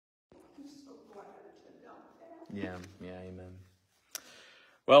Yeah, amen.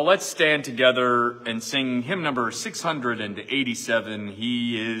 Well, let's stand together and sing hymn number 687,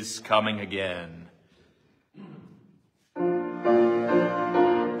 He is Coming Again.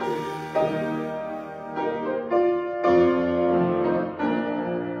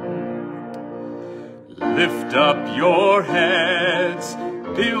 Lift up your heads,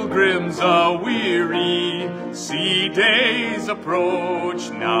 pilgrims aweary, see days approach,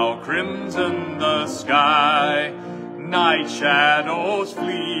 now crimson the sky. Night shadows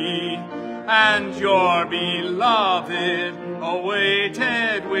flee, and your beloved,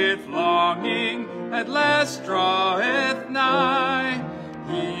 awaited with longing, at last draweth nigh.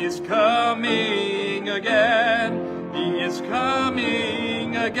 He is coming again, He is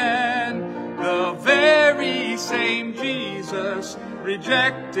coming again, the very same Jesus,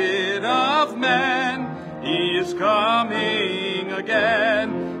 rejected of men. He is coming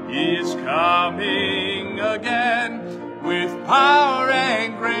again, He is coming again, with power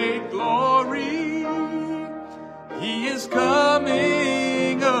and great glory. He is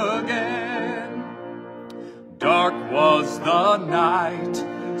coming again. Dark was the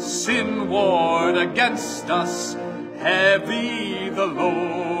night, sin warred against us, heavy the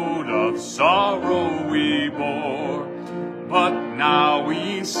load of sorrow we bore. But now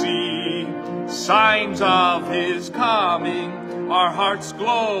we see signs of His coming, our hearts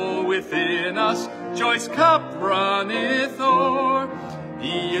glow within us, joy's cup runneth o'er.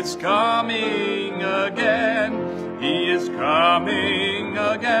 He is coming again, He is coming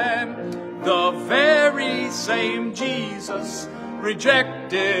again, the very same Jesus,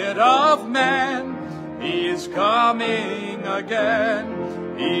 rejected of man. He is coming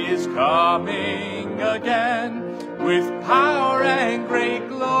again, He is coming again, with power and great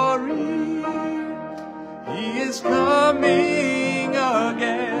glory. He is coming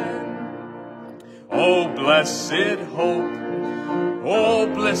again. O blessed hope, O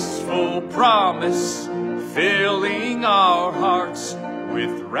blissful promise, filling our hearts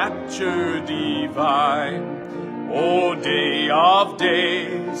with rapture divine. O day of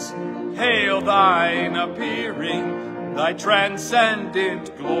days, hail thine appearing, thy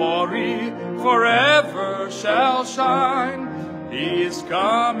transcendent glory forever shall shine. He is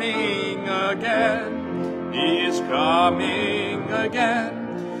coming again, He is coming again,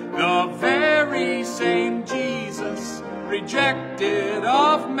 the very same Jesus, rejected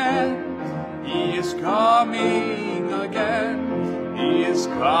of men. He is coming again, He is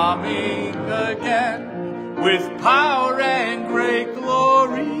coming again, with power and great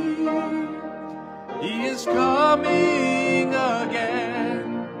glory. He is coming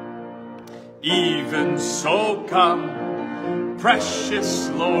again. Even so come, precious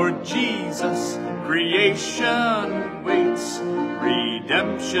Lord Jesus, creation waits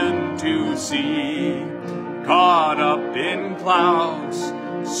redemption to see. Caught up in clouds,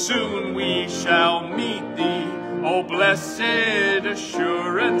 soon we shall meet Thee. O blessed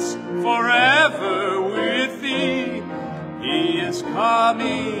assurance, forever with Thee. He is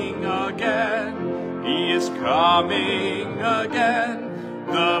coming again, He is coming again,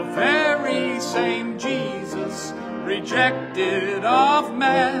 the very same Jesus, rejected of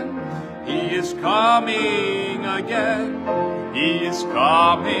men. He is coming again, He is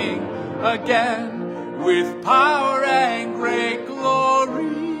coming again, with power and great glory.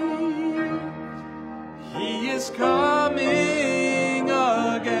 He is coming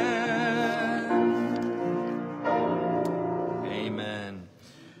again. Amen.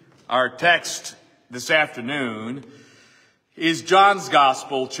 Our text this afternoon is John's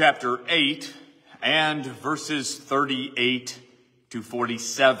Gospel, chapter 8, and verses 38 to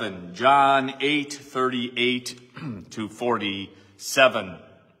 47. John 8, 38 to 47.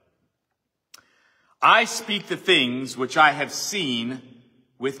 I speak the things which I have seen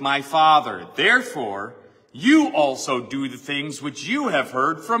with my Father. Therefore, you also do the things which you have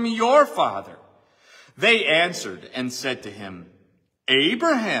heard from your father. They answered and said to him,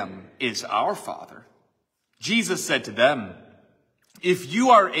 Abraham is our father. Jesus said to them, if you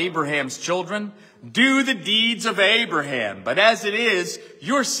are Abraham's children, do the deeds of Abraham. But as it is,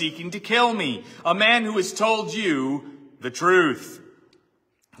 you're seeking to kill me, a man who has told you the truth,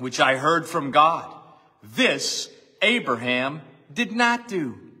 which I heard from God. This Abraham did not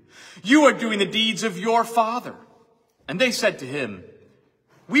do. You are doing the deeds of your father. And they said to him,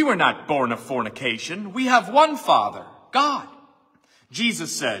 we were not born of fornication. We have one Father, God.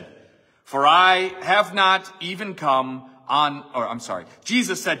 Jesus said,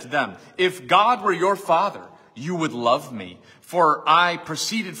 Jesus said to them, if God were your Father, you would love me, for I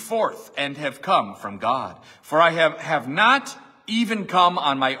proceeded forth and have come from God. For I have not even come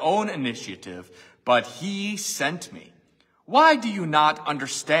on my own initiative, but he sent me. Why do you not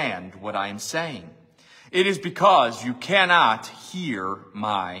understand what I am saying? It is because you cannot hear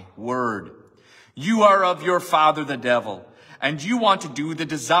my word. You are of your father the devil, and you want to do the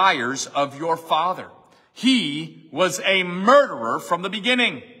desires of your father. He was a murderer from the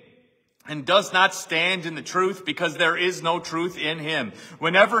beginning, and does not stand in the truth, because there is no truth in him.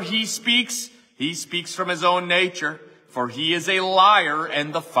 Whenever he speaks from his own nature, for he is a liar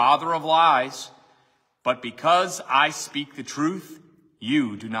and the father of lies. But because I speak the truth,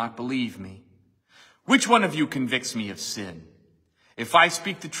 you do not believe me. Which one of you convicts me of sin? If I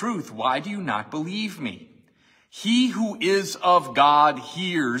speak the truth, why do you not believe me? He who is of God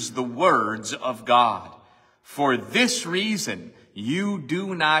hears the words of God. For this reason, you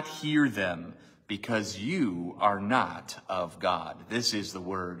do not hear them, because you are not of God. This is the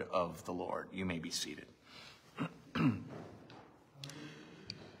word of the Lord. You may be seated.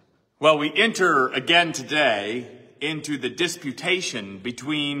 Well, we enter again today into the disputation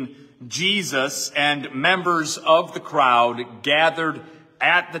between Jesus and members of the crowd gathered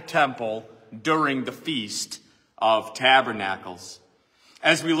at the temple during the Feast of Tabernacles.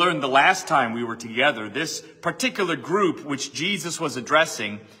 As we learned the last time we were together, this particular group which Jesus was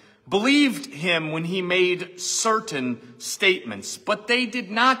addressing believed him when he made certain statements, but they did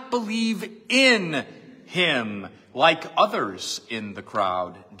not believe in him like others in the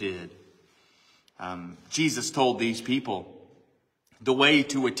crowd did. Jesus told these people the way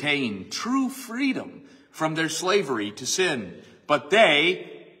to attain true freedom from their slavery to sin, but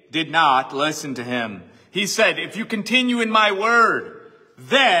they did not listen to him. He said, if you continue in my word,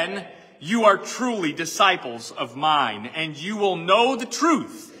 then you are truly disciples of mine, and you will know the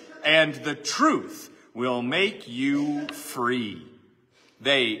truth, and the truth will make you free.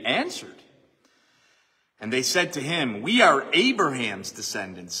 They answered, and they said to him, we are Abraham's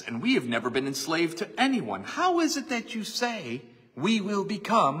descendants, and we have never been enslaved to anyone. How is it that you say we will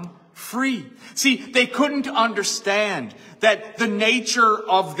become free? See, they couldn't understand that the nature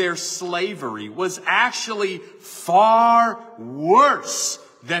of their slavery was actually far worse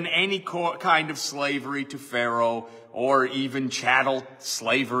than any kind of slavery to Pharaoh, or even chattel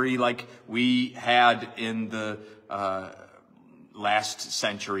slavery like we had in the last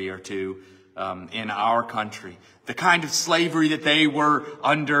century or two in our country. The kind of slavery that they were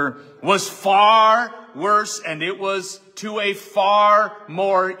under was far worse, and it was to a far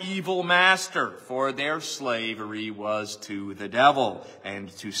more evil master, for their slavery was to the devil and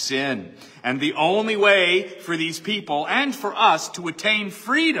to sin. And the only way for these people and for us to attain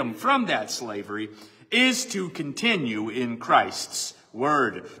freedom from that slavery is to continue in Christ's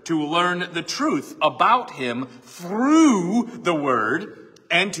word, to learn the truth about him through the word,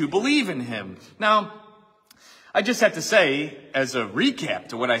 and to believe in him. Now, I just have to say, as a recap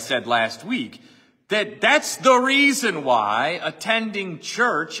to what I said last week, that's the reason why attending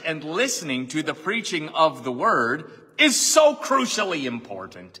church and listening to the preaching of the word is so crucially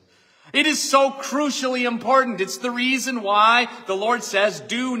important. It is so crucially important. It's the reason why the Lord says,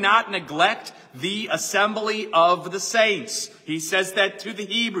 do not neglect the assembly of the saints. He says that to the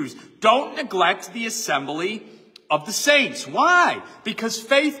Hebrews. Don't neglect the assembly of the saints. Why? Because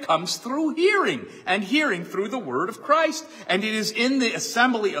faith comes through hearing, and hearing through the word of Christ. And it is in the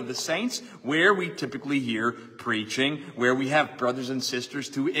assembly of the saints where we typically hear preaching, where we have brothers and sisters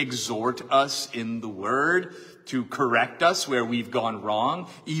to exhort us in the word, to correct us where we've gone wrong,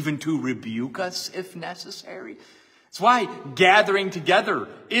 even to rebuke us if necessary. That's why gathering together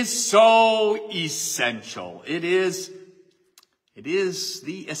is so essential. It is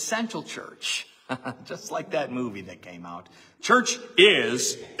the essential church. Just like that movie that came out. Church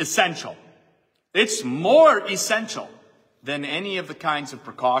is essential. It's more essential than any of the kinds of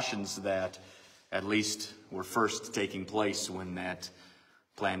precautions that at least were first taking place when that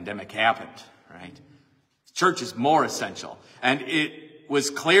pandemic happened, right? Church is more essential. And it was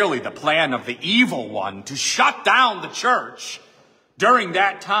clearly the plan of the evil one to shut down the church during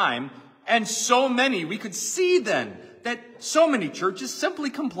that time. And so many, we could see then that so many churches simply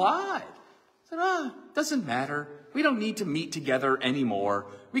complied. Said, doesn't matter. We don't need to meet together anymore.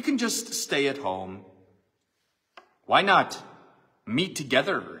 We can just stay at home. Why not meet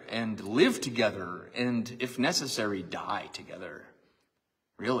together and live together and, if necessary, die together?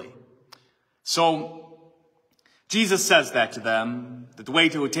 Really? So Jesus says that to them, that the way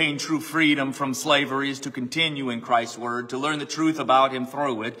to attain true freedom from slavery is to continue in Christ's word, to learn the truth about him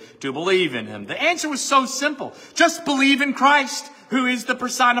through it, to believe in him. The answer was so simple. Just believe in Christ, who is the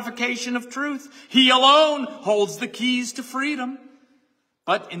personification of truth. He alone holds the keys to freedom.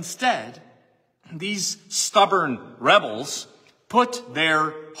 But instead, these stubborn rebels put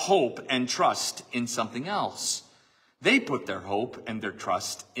their hope and trust in something else. They put their hope and their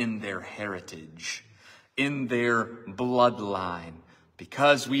trust in their heritage, in their bloodline.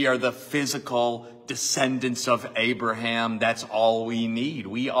 Because we are the physical descendants of Abraham, that's all we need.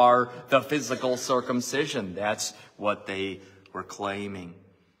 We are the physical circumcision. That's what they were claiming.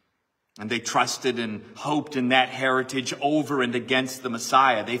 And they trusted and hoped in that heritage over and against the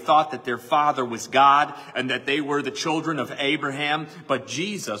Messiah. They thought that their father was God and that they were the children of Abraham, but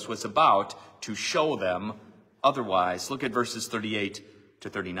Jesus was about to show them otherwise. Look at verses 38 to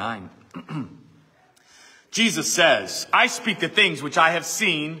 39. Jesus says, I speak the things which I have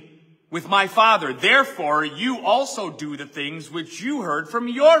seen with my Father. Therefore, you also do the things which you heard from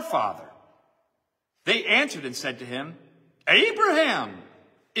your father. They answered and said to him, Abraham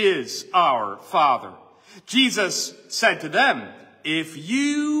is our father. Jesus said to them, if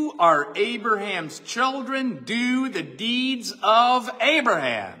you are Abraham's children, do the deeds of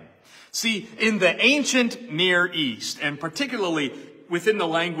Abraham. See, in the ancient Near East, and particularly within the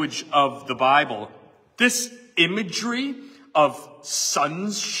language of the Bible, this imagery of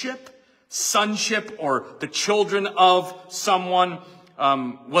sonship or the children of someone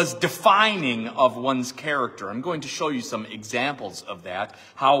was defining of one's character. I'm going to show you some examples of that,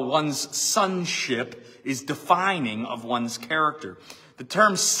 how one's sonship is defining of one's character. The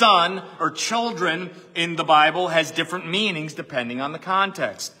term son or children in the Bible has different meanings depending on the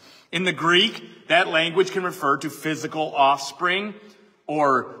context. In the Greek, that language can refer to physical offspring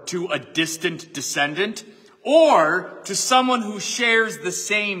or to a distant descendant, or to someone who shares the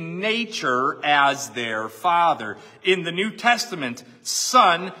same nature as their father. In the New Testament,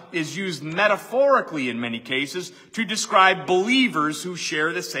 son is used metaphorically in many cases to describe believers who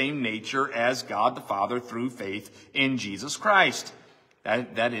share the same nature as God the Father through faith in Jesus Christ.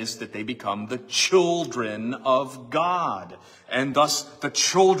 That is, that they become the children of God. And thus, the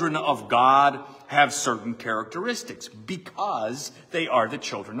children of God have certain characteristics because they are the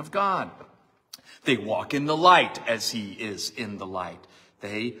children of God. They walk in the light as he is in the light.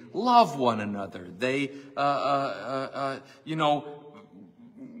 They love one another. They,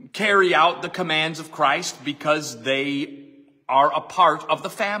 carry out the commands of Christ because they are a part of the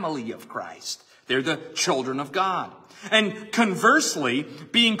family of Christ. They're the children of God. And conversely,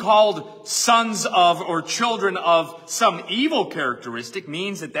 being called sons of or children of some evil characteristic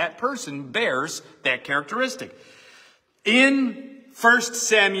means that that person bears that characteristic. In 1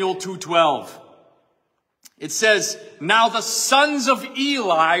 Samuel 2:12, it says, now the sons of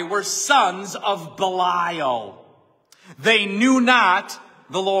Eli were sons of Belial. They knew not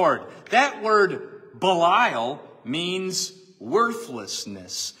the Lord. That word Belial means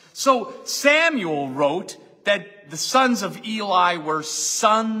worthlessness. So Samuel wrote that the sons of Eli were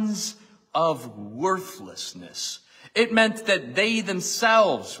sons of worthlessness. It meant that they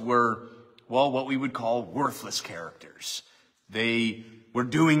themselves were, well, what we would call worthless characters. They were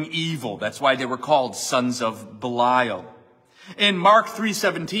doing evil. That's why they were called sons of Belial. In Mark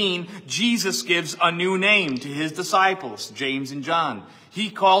 3:17, Jesus gives a new name to his disciples, James and John. He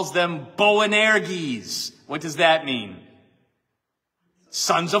calls them Boanerges. What does that mean?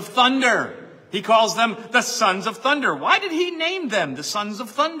 Sons of thunder. He calls them the sons of thunder. Why did he name them the sons of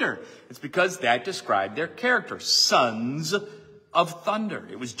thunder? It's because that described their character, sons of thunder.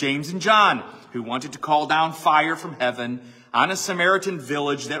 It was James and John who wanted to call down fire from heaven on a Samaritan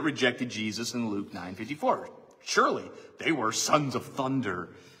village that rejected Jesus in Luke 9:54. Surely they were sons of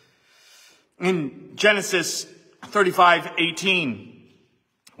thunder. In Genesis 35:18,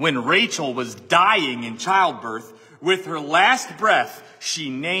 when Rachel was dying in childbirth, with her last breath, she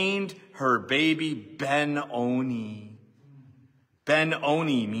named her baby Ben-Oni.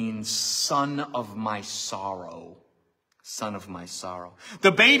 Ben-Oni means son of my sorrow. Son of my sorrow.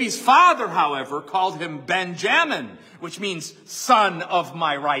 The baby's father, however, called him Benjamin, which means son of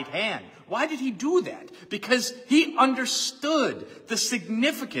my right hand. Why did he do that? Because he understood the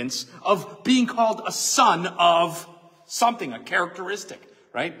significance of being called a son of something, a characteristic,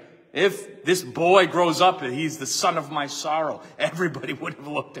 right? If this boy grows up and he's the son of my sorrow, everybody would have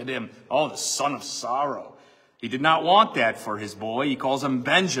looked at him, oh, the son of sorrow. He did not want that for his boy. He calls him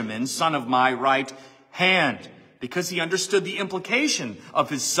Benjamin, son of my right hand, because he understood the implication of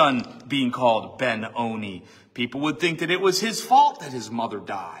his son being called Ben-Oni. People would think that it was his fault that his mother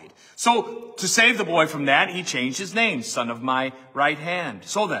died. So to save the boy from that, he changed his name, son of my right hand.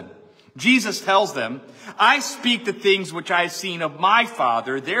 So then, Jesus tells them, I speak the things which I have seen of my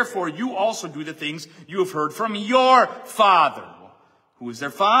Father, therefore you also do the things you have heard from your father. Who is their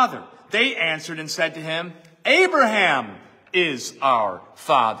father? They answered and said to him, Abraham is our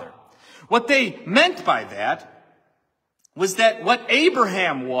father. What they meant by that was that what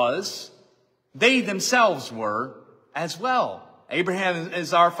Abraham was, they themselves were as well. Abraham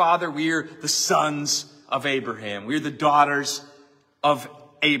is our father. We're the sons of Abraham. We're the daughters of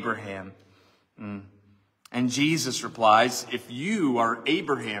Abraham. And Jesus replies, if you are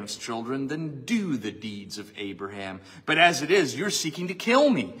Abraham's children, then do the deeds of Abraham. But as it is, you're seeking to kill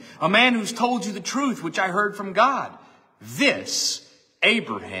me, a man who's told you the truth, which I heard from God. This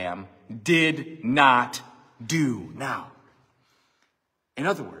Abraham did not do. Now, in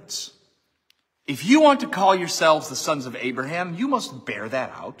other words, if you want to call yourselves the sons of Abraham, you must bear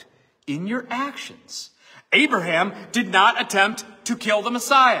that out in your actions. Abraham did not attempt to kill the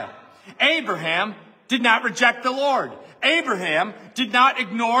Messiah. Abraham did not reject the Lord. Abraham did not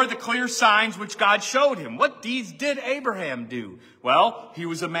ignore the clear signs which God showed him. What deeds did Abraham do? Well, he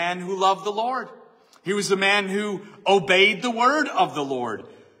was a man who loved the Lord. He was a man who obeyed the word of the Lord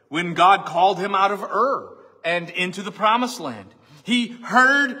when God called him out of Ur and into the promised land. He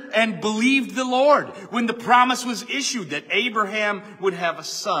heard and believed the Lord when the promise was issued that Abraham would have a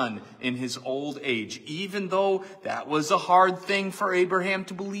son in his old age, even though that was a hard thing for Abraham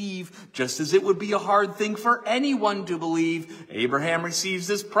to believe, just as it would be a hard thing for anyone to believe. Abraham receives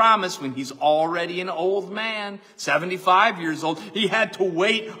this promise when he's already an old man, 75 years old. He had to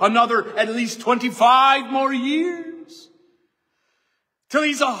wait another at least 25 more years till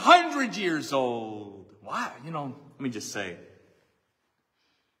he's 100 years old. Why? Let me just say,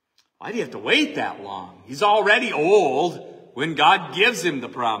 why do you have to wait that long? He's already old. When God gives him the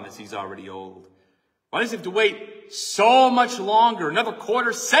promise, he's already old. Why does he have to wait so much longer, another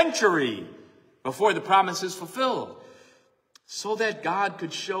quarter century, before the promise is fulfilled? So that God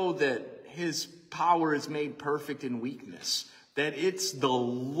could show that his power is made perfect in weakness, that it's the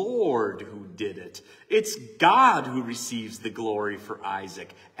Lord who did it. It's God who receives the glory for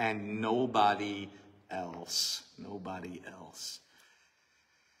Isaac, and nobody else. Nobody else.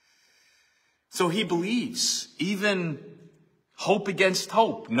 So he believes, even hope against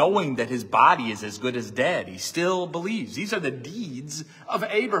hope, knowing that his body is as good as dead. He still believes. These are the deeds of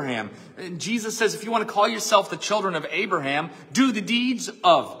Abraham. And Jesus says, if you want to call yourself the children of Abraham, do the deeds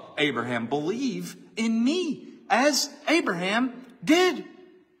of Abraham. Believe in me, as Abraham did.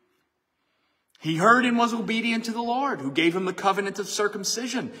 He heard and was obedient to the Lord, who gave him the covenant of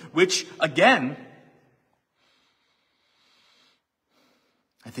circumcision, which, again,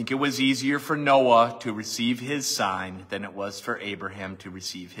 I think it was easier for Noah to receive his sign than it was for Abraham to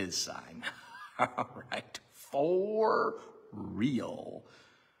receive his sign. All right. For real.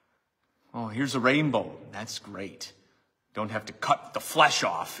 Oh, here's a rainbow. That's great. Don't have to cut the flesh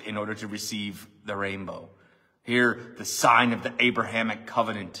off in order to receive the rainbow. Here, the sign of the Abrahamic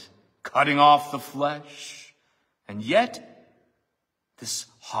covenant, cutting off the flesh. And yet, this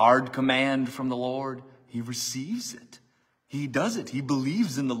hard command from the Lord, he receives it. He does it. He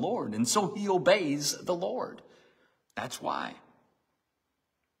believes in the Lord, and so he obeys the Lord. That's why.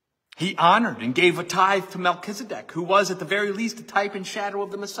 He honored and gave a tithe to Melchizedek, who was at the very least a type and shadow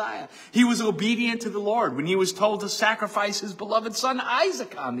of the Messiah. He was obedient to the Lord when he was told to sacrifice his beloved son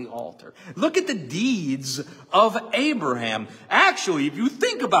Isaac on the altar. Look at the deeds of Abraham. Actually, if you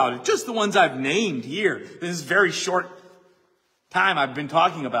think about it, just the ones I've named here, this is very short time I've been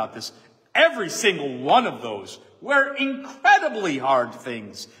talking about this. Every single one of those were incredibly hard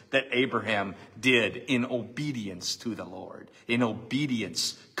things that Abraham did in obedience to the Lord. In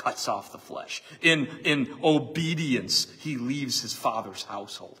obedience, cuts off the flesh. In obedience, he leaves his father's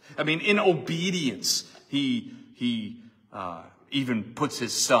household. In obedience, he even puts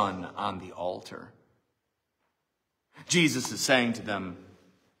his son on the altar. Jesus is saying to them,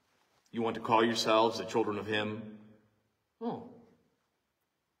 you want to call yourselves the children of him? Oh.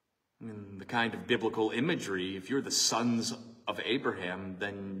 The kind of biblical imagery, if you're the sons of Abraham,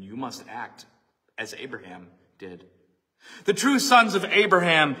 then you must act as Abraham did. The true sons of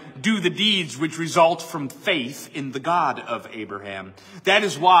Abraham do the deeds which result from faith in the God of Abraham. That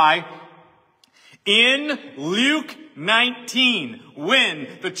is why in Luke 19, when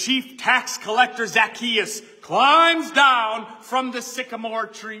the chief tax collector Zacchaeus climbs down from the sycamore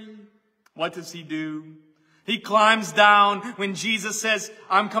tree, what does he do? He climbs down when Jesus says,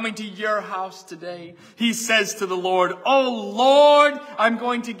 I'm coming to your house today. He says to the Lord, oh Lord, I'm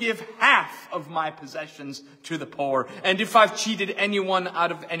going to give half of my possessions to the poor. And if I've cheated anyone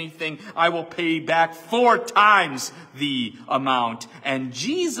out of anything, I will pay back 4 times the amount. And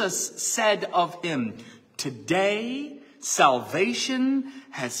Jesus said of him, today salvation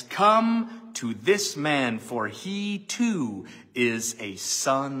has come to this man, for he too is a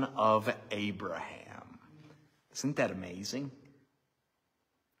son of Abraham. Isn't that amazing?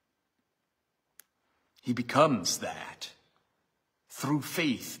 He becomes that through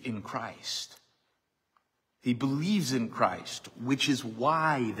faith in Christ. He believes in Christ, which is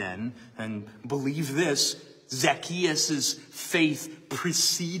why then, and believe this, Zacchaeus' faith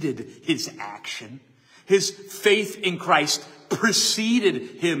preceded his action. His faith in Christ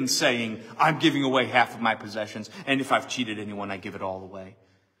preceded him saying, I'm giving away half of my possessions, and if I've cheated anyone, I give it all away.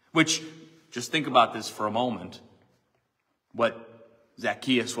 Which, just think about this for a moment. What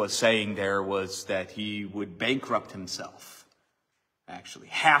Zacchaeus was saying there was that he would bankrupt himself. Actually,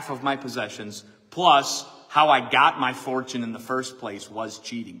 half of my possessions, plus how I got my fortune in the first place was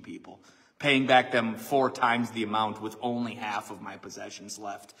cheating people. Paying back them 4 times the amount with only half of my possessions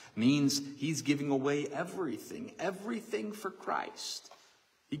left means he's giving away everything for Christ.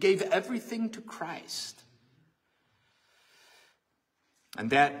 He gave everything to Christ.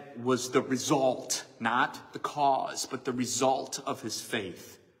 And that was the result, not the cause, but the result of his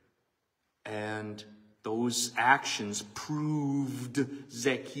faith. And those actions proved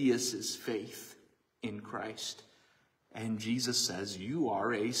Zacchaeus' faith in Christ. And Jesus says, you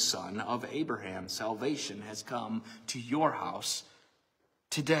are a son of Abraham. Salvation has come to your house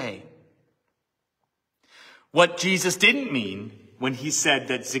today. What Jesus didn't mean when he said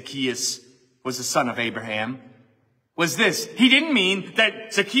that Zacchaeus was a son of Abraham was this. He didn't mean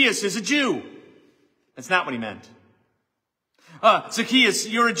that Zacchaeus is a Jew. That's not what he meant. Zacchaeus,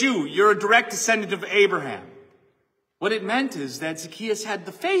 you're a Jew. You're a direct descendant of Abraham. What it meant is that Zacchaeus had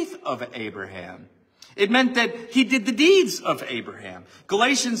the faith of Abraham. It meant that he did the deeds of Abraham.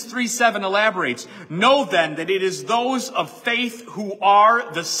 Galatians 3:7 elaborates, know then that it is those of faith who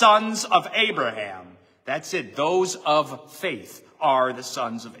are the sons of Abraham. That's it. Those of faith are the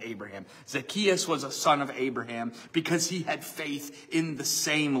sons of Abraham. Zacchaeus was a son of Abraham because he had faith in the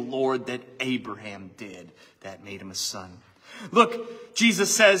same Lord that Abraham did. That made him a son. Look,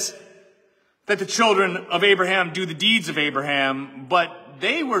 Jesus says that the children of Abraham do the deeds of Abraham, but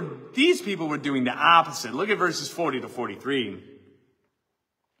these people were doing the opposite. Look at verses 40 to 43.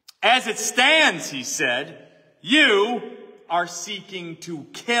 As it stands, he said, you are seeking to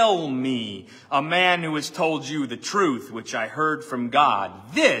kill me, a man who has told you the truth, which I heard from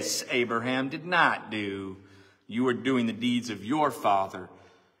God. This Abraham did not do. You are doing the deeds of your father.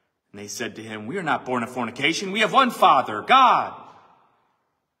 And they said to him, we are not born of fornication. We have one Father, God.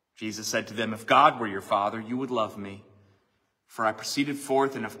 Jesus said to them, if God were your father, you would love me. For I proceeded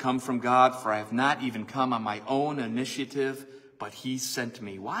forth and have come from God, for I have not even come on my own initiative, but he sent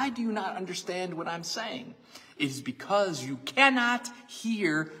me. Why do you not understand what I'm saying? It is because you cannot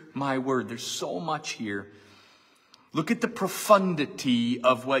hear my word. There's so much here. Look at the profundity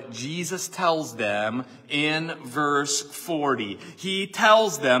of what Jesus tells them in verse 40. He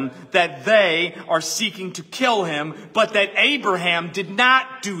tells them that they are seeking to kill him, but that Abraham did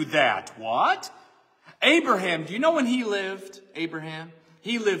not do that. What? Abraham, do you know when he lived? Abraham?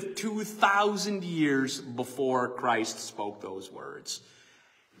 He lived 2,000 years before Christ spoke those words.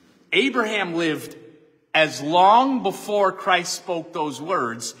 Abraham lived as long before Christ spoke those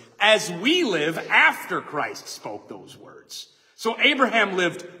words as we live after Christ spoke those words. So Abraham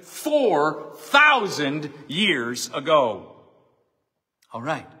lived 4,000 years ago. All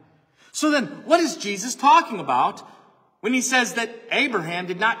right. So then, what is Jesus talking about when he says that Abraham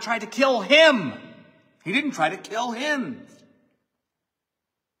did not try to kill him? He didn't try to kill him.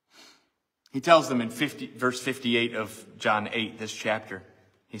 He tells them in verse 58 of John 8, this chapter,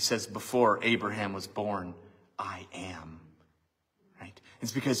 he says, before Abraham was born, I am. Right?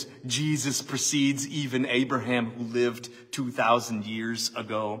 It's because Jesus precedes even Abraham who lived 2,000 years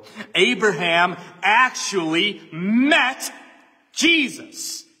ago. Abraham actually met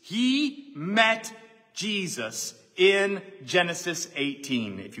Jesus. He met Jesus in Genesis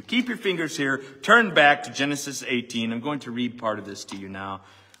 18. If you keep your fingers here, turn back to Genesis 18. I'm going to read part of this to you now.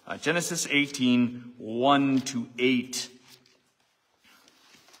 Genesis 18, 1 to 8.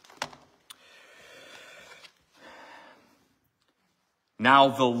 Now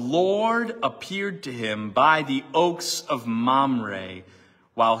the Lord appeared to him by the oaks of Mamre,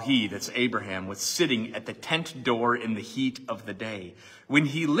 while he, that's Abraham, was sitting at the tent door in the heat of the day. When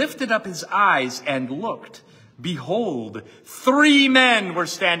he lifted up his eyes and looked, behold, 3 men were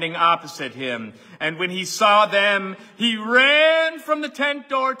standing opposite him. And when he saw them, he ran from the tent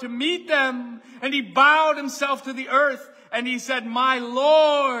door to meet them. And he bowed himself to the earth. And he said, my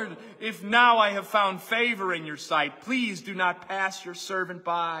Lord, if now I have found favor in your sight, please do not pass your servant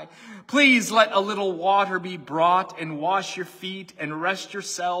by. Please let a little water be brought and wash your feet and rest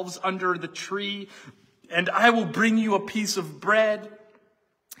yourselves under the tree. And I will bring you a piece of bread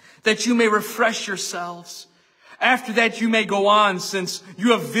that you may refresh yourselves. After that you may go on, since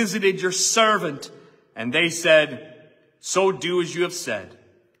you have visited your servant. And they said, so do as you have said.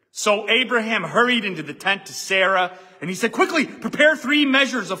 So Abraham hurried into the tent to Sarah, and he said, quickly, prepare 3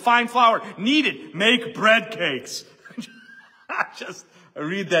 measures of fine flour. Needed, make bread cakes. I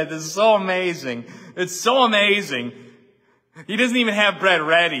read that. This is so amazing. It's so amazing. He doesn't even have bread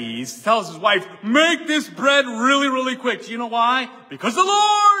ready. He tells his wife, make this bread really, really quick. Do you know why? Because the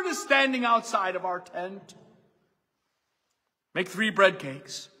Lord is standing outside of our tent. Make 3 bread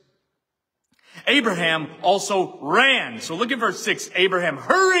cakes. Abraham also ran. So look at verse 6. Abraham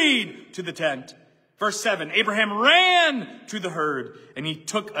hurried to the tent. Verse 7. Abraham ran to the herd, and he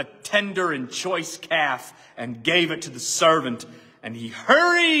took a tender and choice calf and gave it to the servant, and he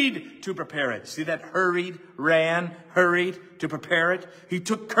hurried to prepare it. See that? Hurried, ran, hurried to prepare it. He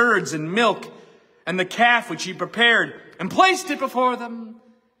took curds and milk and the calf which he prepared and placed it before them.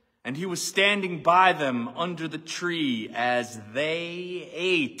 And he was standing by them under the tree as they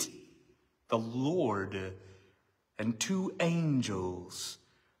ate. The Lord and 2 angels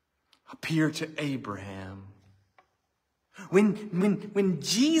appear to Abraham. When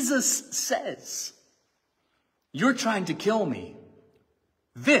Jesus says, you're trying to kill me,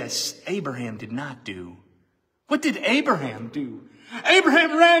 this Abraham did not do. What did Abraham do?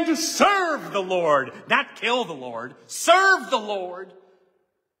 Abraham ran to serve the Lord, not kill the Lord, serve the Lord.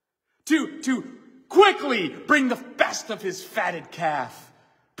 To quickly bring the best of his fatted calf.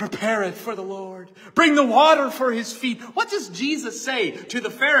 Prepare it for the Lord. Bring the water for his feet. What does Jesus say to the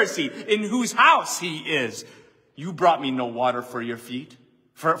Pharisee in whose house he is? You brought me no water for your feet,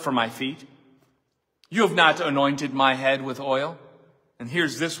 for my feet. You have not anointed my head with oil. And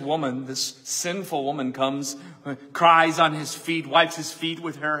here's this woman, this sinful woman comes, cries on his feet, wipes his feet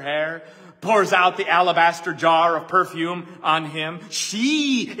with her hair, pours out the alabaster jar of perfume on him.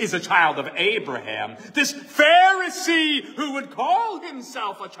 She is a child of Abraham. This Pharisee who would call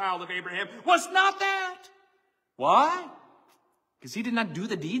himself a child of Abraham was not that. Why? Because he did not do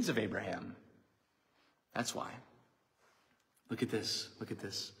the deeds of Abraham. That's why. Look at this. Look at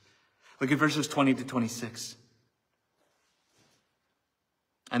this. Look at verses 20 to 26.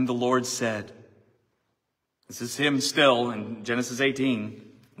 And the Lord said, this is him still in Genesis 18.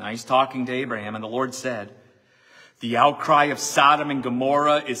 Now he's talking to Abraham, and the Lord said, the outcry of Sodom and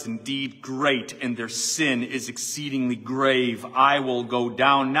Gomorrah is indeed great, and their sin is exceedingly grave. I will go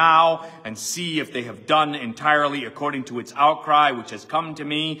down now and see if they have done entirely according to its outcry, which has come to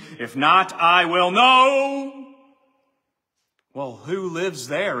me. If not, I will know. Well, who lives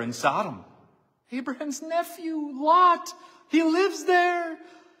there in Sodom? Abraham's nephew, Lot. He lives there.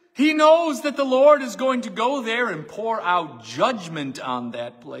 He knows that the Lord is going to go there and pour out judgment on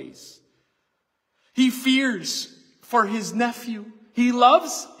that place. He fears for his nephew. He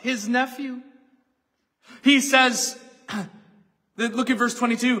loves his nephew. He says, look at verse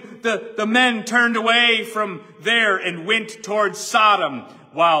 22, the men turned away from there and went towards Sodom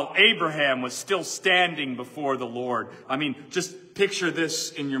while Abraham was still standing before the Lord. I mean, just picture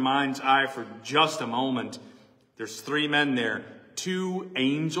this in your mind's eye for just a moment. There's 3 men there. 2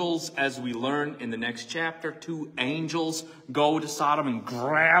 angels, as we learn in the next chapter, 2 angels go to Sodom and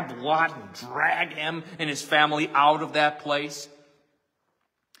grab Lot and drag him and his family out of that place.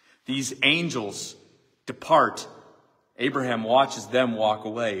 These angels depart. Abraham watches them walk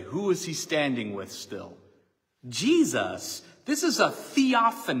away. Who is he standing with still? Jesus. This is a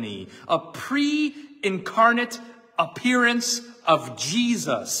theophany, a pre-incarnate appearance of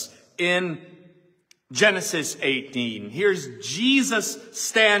Jesus in Genesis 18. Here's Jesus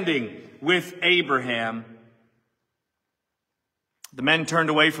standing with Abraham. The men turned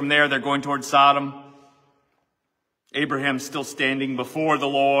away from there. They're going towards Sodom. Abraham's still standing before the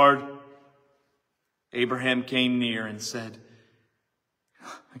Lord. Abraham came near and said,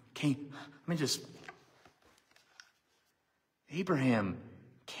 Abraham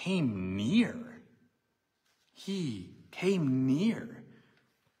came near. He came near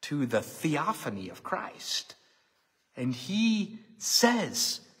to the theophany of Christ. And he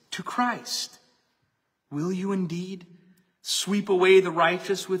says to Christ, will you indeed sweep away the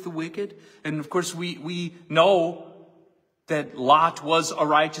righteous with the wicked? And of course we know that Lot was a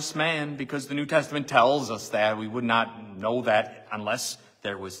righteous man because the New Testament tells us that. We would not know that unless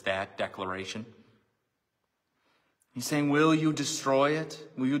there was that declaration. He's saying, will you destroy it?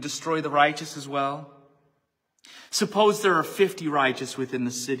 Will you destroy the righteous as well? Suppose there are 50 righteous within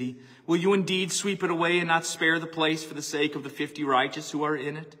the city. Will you indeed sweep it away and not spare the place for the sake of the 50 righteous who are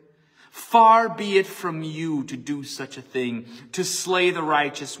in it? Far be it from you to do such a thing, to slay the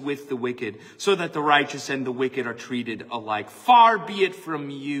righteous with the wicked, so that the righteous and the wicked are treated alike. Far be it from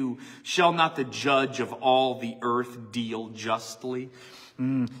you. Shall not the judge of all the earth deal justly?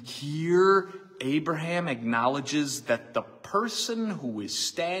 Here Abraham acknowledges that the person who is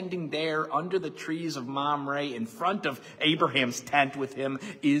standing there under the trees of Mamre in front of Abraham's tent with him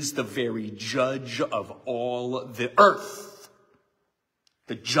is the very judge of all the earth.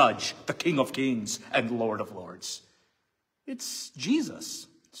 The judge, the King of Kings and Lord of Lords. It's Jesus.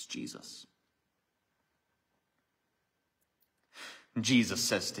 It's Jesus. Jesus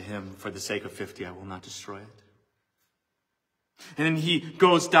says to him, for the sake of 50, I will not destroy it. And then he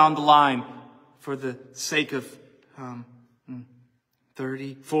goes down the line, for the sake of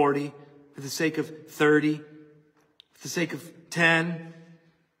 30, 40, for the sake of 30, for the sake of 10.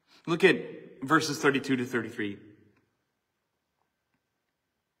 Look at verses 32 to 33.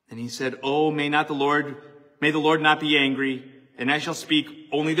 And he said, oh, may the Lord not be angry, and I shall speak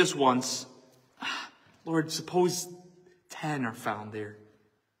only this once. Lord, suppose 10 are found there.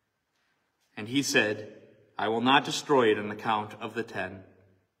 And he said, I will not destroy it on account of the 10.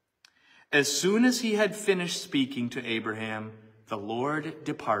 As soon as he had finished speaking to Abraham, the Lord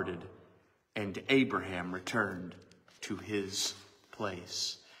departed, and Abraham returned to his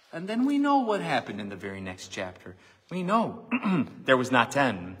place. And then we know what happened in the very next chapter. We know there was not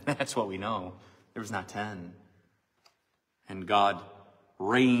 10. That's what we know. There was not 10. And God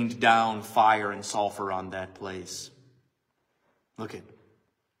rained down fire and sulfur on that place. Look at.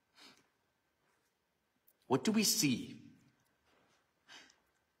 What do we see?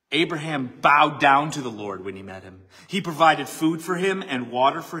 Abraham bowed down to the Lord when he met him. He provided food for him and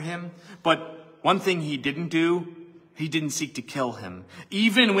water for him. But one thing he didn't do, he didn't seek to kill him.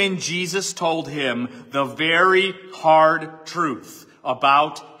 Even when Jesus told him the very hard truth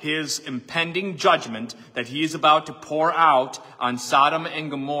about his impending judgment that he is about to pour out on Sodom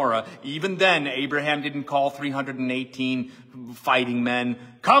and Gomorrah, even then Abraham didn't call 318 fighting men,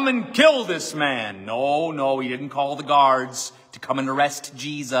 come and kill this man. No, he didn't call the guards to come and arrest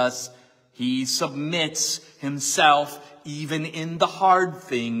Jesus. He submits himself even in the hard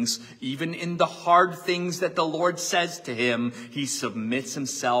things, even in the hard things that the Lord says to him, he submits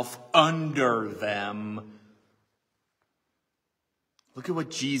himself under them. Look at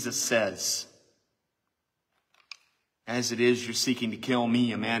what Jesus says. As it is, you're seeking to kill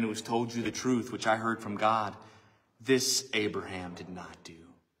me, a man who has told you the truth, which I heard from God. This Abraham did not do.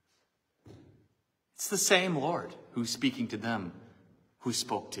 It's the same Lord who's speaking to them, who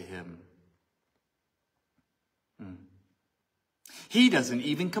spoke to him. He doesn't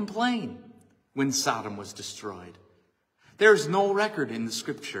even complain when Sodom was destroyed. There's no record in the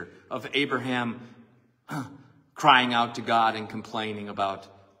scripture of Abraham crying out to God and complaining about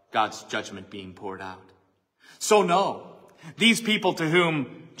God's judgment being poured out. So no, these people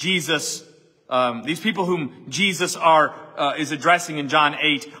whom Jesus is addressing in John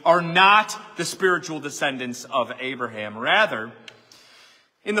 8 are not the spiritual descendants of Abraham. Rather,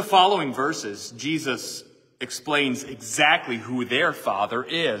 in the following verses, Jesus explains exactly who their father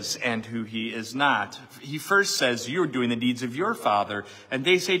is and who he is not. He first says, you're doing the deeds of your father. And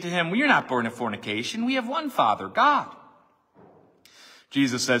they say to him, we are not born of fornication. We have one Father, God.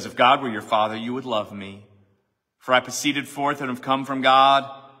 Jesus says, if God were your father, you would love me. For I proceeded forth and have come from God,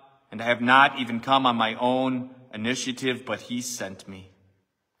 and I have not even come on my own initiative, but he sent me.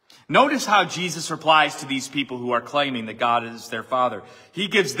 Notice how Jesus replies to these people who are claiming that God is their father. He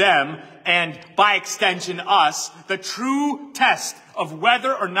gives them, and by extension us, the true test of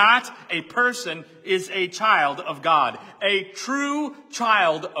whether or not a person is a child of God. A true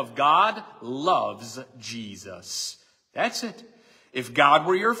child of God loves Jesus. That's it. If God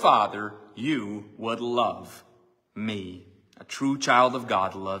were your father, you would love me. A true child of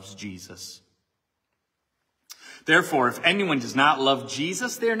God loves Jesus. Therefore, if anyone does not love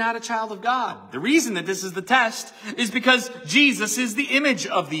Jesus, they are not a child of God. The reason that this is the test is because Jesus is the image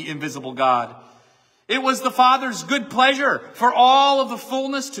of the invisible God. It was the Father's good pleasure for all of the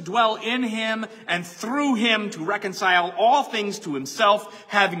fullness to dwell in him and through him to reconcile all things to himself,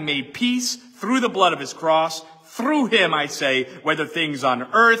 having made peace through the blood of his cross. Through him, I say, whether things on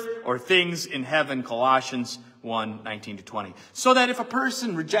earth or things in heaven, Colossians 1:19-20. So that if a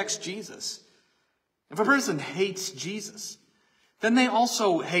person rejects Jesus, if a person hates Jesus, then they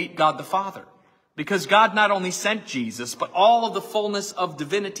also hate God the Father. Because God not only sent Jesus, but all of the fullness of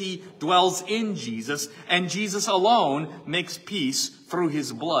divinity dwells in Jesus, and Jesus alone makes peace through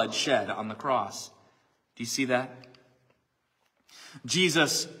his blood shed on the cross. Do you see that?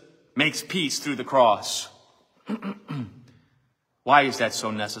 Jesus makes peace through the cross. Why is that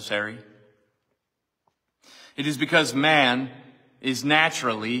so necessary? It is because man is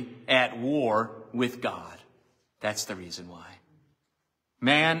naturally at war with God. That's the reason why.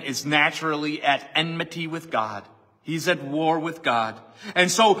 Man is naturally at enmity with God. He's at war with God.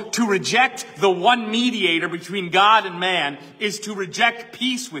 And so to reject the one mediator between God and man is to reject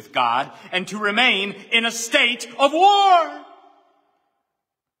peace with God and to remain in a state of war.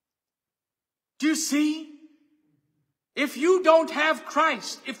 Do you see? If you don't have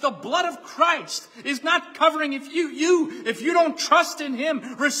Christ, if the blood of Christ is not covering, if you don't trust in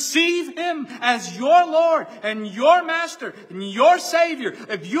Him, receive Him as your Lord and your Master and your Savior.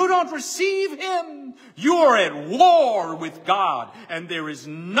 If you don't receive Him, you are at war with God. And there is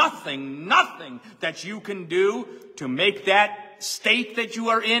nothing that you can do to make that state that you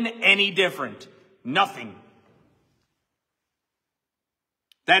are in any different. Nothing.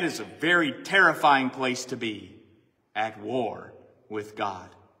 That is a very terrifying place to be. At war with God.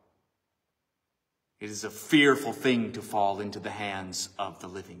 It is a fearful thing to fall into the hands of the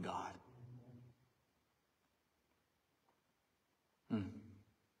living God.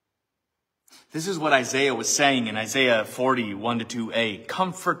 This is what Isaiah was saying in Isaiah 40, 1-2a.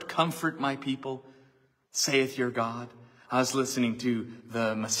 Comfort, comfort my people, saith your God. I was listening to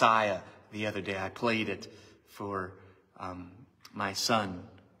the Messiah the other day. I played it for my son.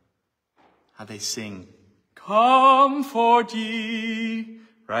 How they sing. Comfort ye,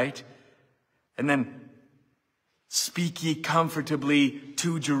 right? And then, speak ye comfortably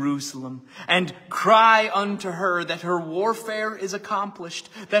to Jerusalem, and cry unto her that her warfare is accomplished,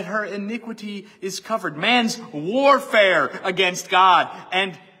 that her iniquity is covered. Man's warfare against God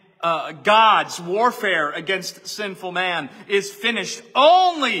and God's warfare against sinful man is finished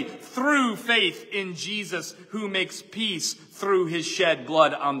only through faith in Jesus, who makes peace through His shed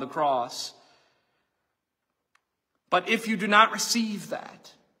blood on the cross. But if you do not receive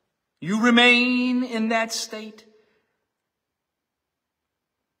that, you remain in that state.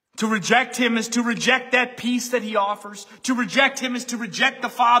 To reject Him is to reject that peace that He offers. To reject Him is to reject the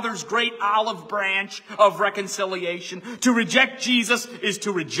Father's great olive branch of reconciliation. To reject Jesus is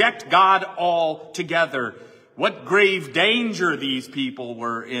to reject God altogether. What grave danger these people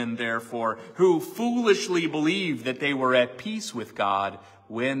were in, therefore, who foolishly believed that they were at peace with God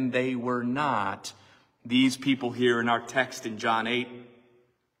when they were not. These people here in our text in John 8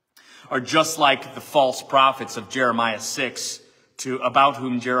 are just like the false prophets of Jeremiah 6, about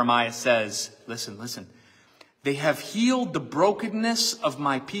whom Jeremiah says, listen, they have healed the brokenness of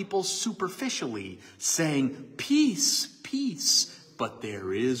my people superficially, saying, peace, peace, but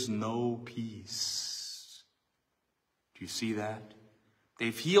there is no peace. Do you see that?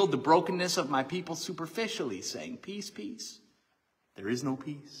 They've healed the brokenness of my people superficially, saying, peace, peace. There is no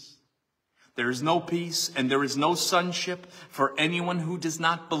peace. There is no peace and there is no sonship for anyone who does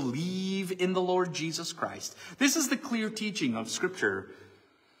not believe in the Lord Jesus Christ. This is the clear teaching of Scripture.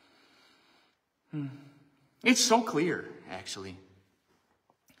 It's so clear, actually.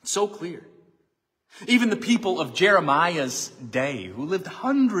 So clear. Even the people of Jeremiah's day, who lived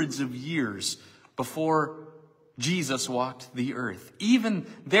hundreds of years before Jesus walked the earth, even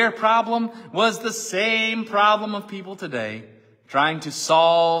their problem was the same problem of people today, trying to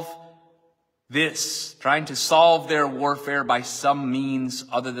solve their warfare by some means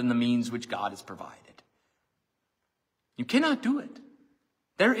other than the means which God has provided. You cannot do it.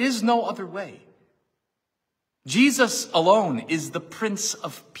 There is no other way. Jesus alone is the Prince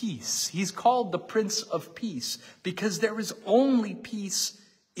of Peace. He's called the Prince of Peace because there is only peace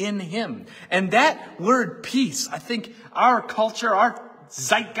in Him. And that word peace, I think our culture, our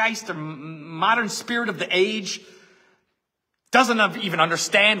zeitgeist, the modern spirit of the age doesn't even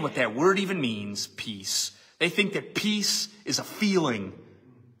understand what that word even means, peace. They think that peace is a feeling.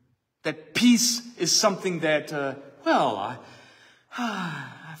 That peace is something that, I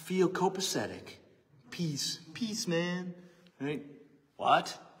feel copacetic. Peace, man. Right?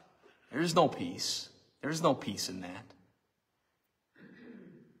 What? There is no peace. There is no peace in that.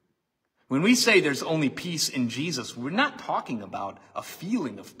 When we say there's only peace in Jesus, we're not talking about a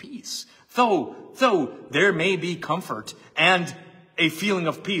feeling of peace. Though there may be comfort and a feeling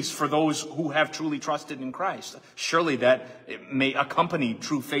of peace for those who have truly trusted in Christ. Surely that may accompany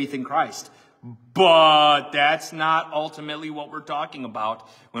true faith in Christ. But that's not ultimately what we're talking about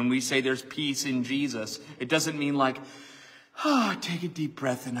when we say there's peace in Jesus. It doesn't mean like, take a deep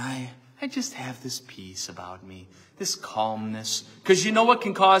breath and I just have this peace about me, this calmness. Because you know what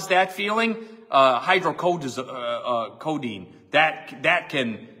can cause that feeling? Hydrocodone.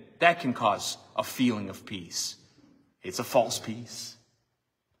 That can cause a feeling of peace. It's a false peace.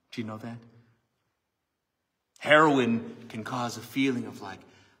 Do you know that? Heroin can cause a feeling of like,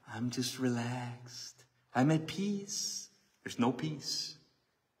 I'm just relaxed. I'm at peace. There's no peace.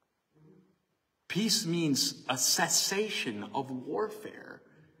 Peace means a cessation of warfare.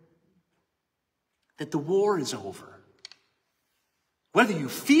 that the war is over, whether you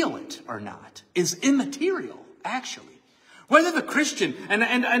feel it or not, is immaterial, actually. Whether the Christian,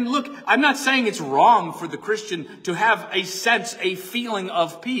 and look, I'm not saying it's wrong for the Christian to have a sense, a feeling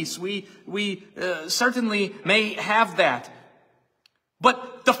of peace. We certainly may have that.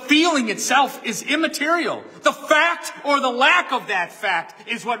 But the feeling itself is immaterial. The fact or the lack of that fact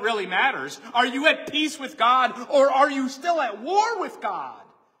is what really matters. Are you at peace with God, or are you still at war with God?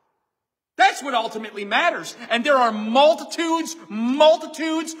 That's what ultimately matters. And there are multitudes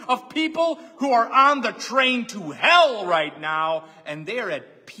of people who are on the train to hell right now, and they're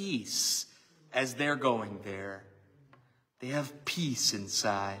at peace as they're going there. They have peace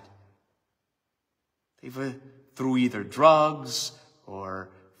inside. They've, through either drugs or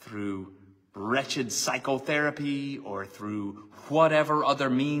through wretched psychotherapy or through whatever other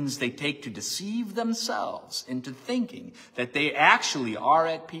means they take to deceive themselves into thinking that they actually are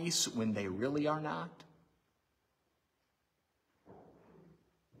at peace when they really are not.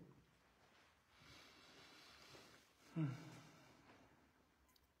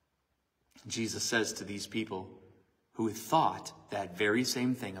 Jesus says to these people who thought that very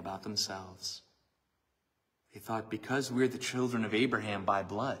same thing about themselves. They thought, because we're the children of Abraham by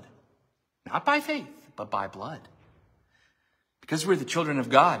blood, not by faith, but by blood. Because we're the children of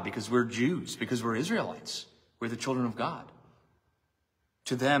God, because we're Jews, because we're Israelites, we're the children of God.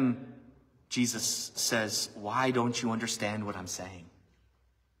 To them, Jesus says, why don't you understand what I'm saying?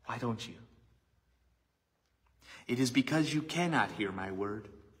 Why don't you? It is because you cannot hear my word.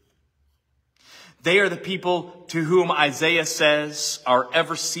 They are the people to whom Isaiah says are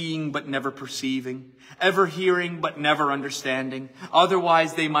ever seeing but never perceiving, ever hearing but never understanding.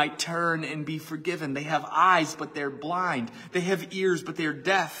 Otherwise they might turn and be forgiven. They have eyes but they're blind. They have ears but they're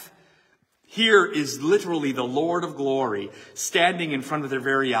deaf. Here is literally the Lord of glory standing in front of their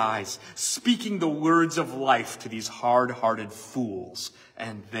very eyes, speaking the words of life to these hard-hearted fools,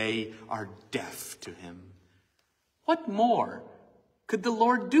 and they are deaf to him. What more could the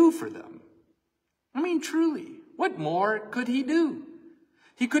Lord do for them? I mean, truly, what more could he do?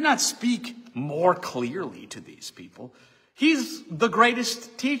 He could not speak more clearly to these people. He's the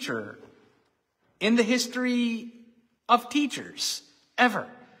greatest teacher in the history of teachers ever.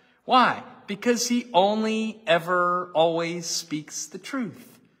 Why? Because he only ever always speaks the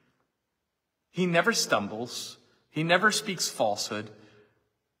truth. He never stumbles. He never speaks falsehood.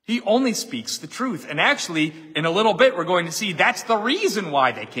 He only speaks the truth. And actually, in a little bit, we're going to see that's the reason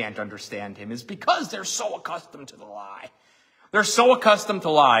why they can't understand him, is because they're so accustomed to the lie. They're so accustomed to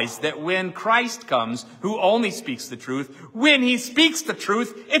lies that when Christ comes, who only speaks the truth, when he speaks the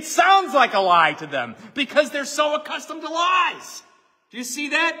truth, it sounds like a lie to them because they're so accustomed to lies. Do you see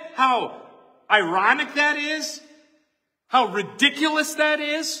that? How ironic that is? How ridiculous that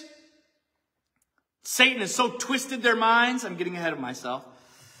is? Satan has so twisted their minds. I'm getting ahead of myself.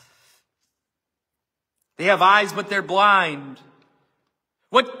 They have eyes, but they're blind.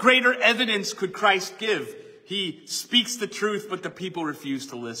 What greater evidence could Christ give? He speaks the truth, but the people refuse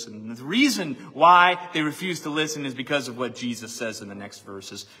to listen. And the reason why they refuse to listen is because of what Jesus says in the next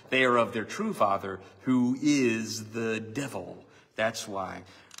verses. They are of their true father, who is the devil. That's why.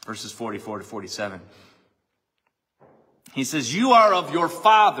 Verses 44 to 47. He says, you are of your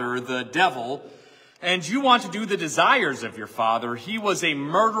father, the devil, and you want to do the desires of your father. He was a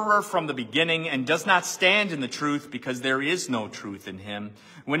murderer from the beginning and does not stand in the truth because there is no truth in him.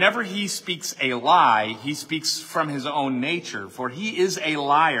 Whenever he speaks a lie, he speaks from his own nature, for he is a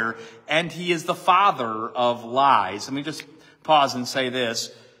liar and he is the father of lies. Let me just pause and say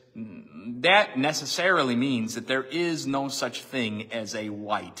this. That necessarily means that there is no such thing as a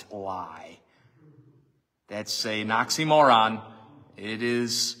white lie. That's an oxymoron. It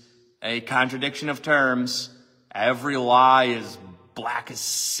is a contradiction of terms. Every lie is black as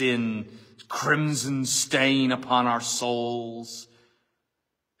sin, crimson stain upon our souls.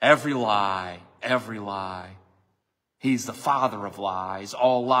 Every lie, every lie. He's the father of lies.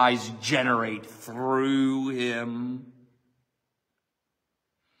 All lies generate through him.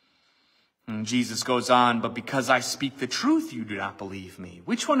 And Jesus goes on, but because I speak the truth, you do not believe me.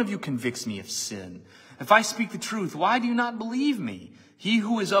 Which one of you convicts me of sin? If I speak the truth, why do you not believe me? He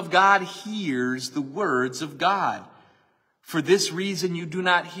who is of God hears the words of God. For this reason you do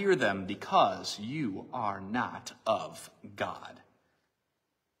not hear them, because you are not of God.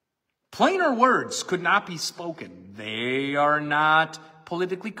 Plainer words could not be spoken. They are not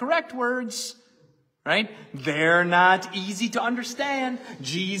politically correct words, right? They're not easy to understand.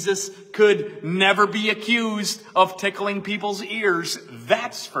 Jesus could never be accused of tickling people's ears.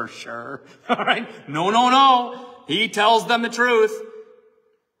 That's for sure. All right? No. He tells them the truth.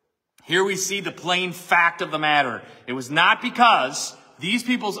 Here we see the plain fact of the matter. It was not because these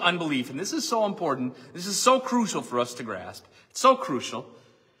people's unbelief, and this is so important, this is so crucial for us to grasp, it's so crucial.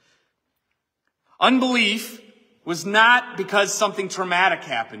 Unbelief was not because something traumatic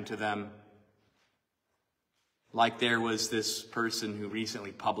happened to them. Like there was this person who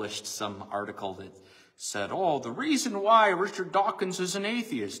recently published some article that said, oh, the reason why Richard Dawkins is an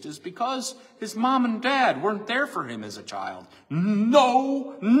atheist is because his mom and dad weren't there for him as a child.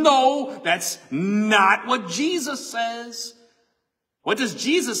 No, that's not what Jesus says. What does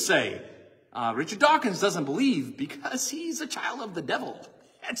Jesus say? Richard Dawkins doesn't believe because he's a child of the devil.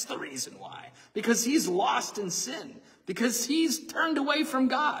 That's the reason why. Because he's lost in sin. Because he's turned away from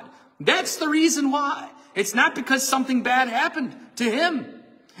God. That's the reason why. It's not because something bad happened to him.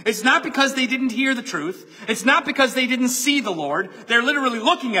 It's not because they didn't hear the truth. It's not because they didn't see the Lord. They're literally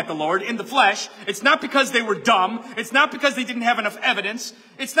looking at the Lord in the flesh. It's not because they were dumb. It's not because they didn't have enough evidence.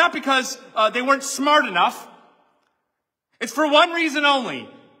 It's not because they weren't smart enough. It's for one reason only.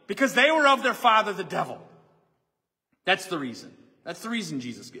 Because they were of their father, the devil. That's the reason. That's the reason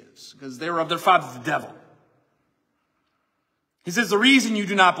Jesus gives. Because they were of their father, the devil. He says the reason you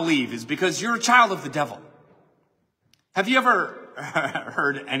do not believe is because you're a child of the devil. Have you ever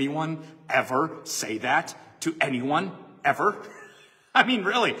heard anyone ever say that to anyone ever? I mean,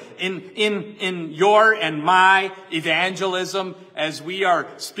 really, in your and my evangelism, as we are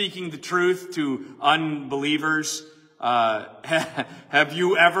speaking the truth to unbelievers, have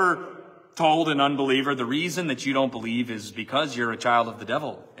you ever told an unbeliever the reason that you don't believe is because you're a child of the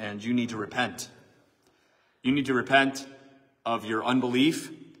devil and you need to repent? You need to repent of your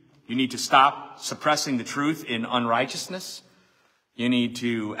unbelief. You need to stop suppressing the truth in unrighteousness. You need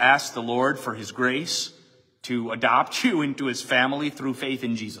to ask the Lord for his grace to adopt you into his family through faith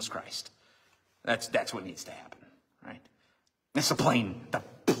in Jesus Christ. That's what needs to happen, right? That's the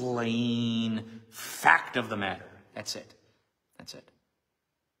plain fact of the matter. That's it. That's it.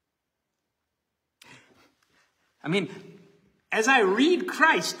 I mean, as I read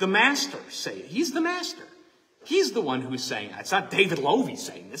Christ, the Master, say it. He's the Master. He's the one who's saying it. It's not David Lovey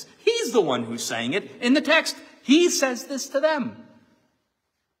saying this. He's the one who's saying it in the text. He says this to them.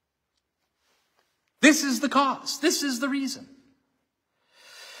 This is the cause. This is the reason.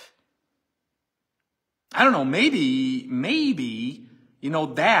 I don't know, maybe,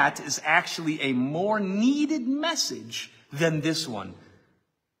 that is actually a more needed message than this one.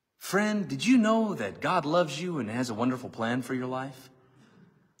 Friend, did you know that God loves you and has a wonderful plan for your life?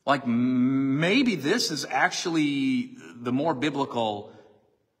 Like, maybe this is actually the more biblical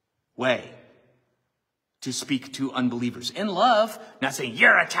way to speak to unbelievers. In love, not saying,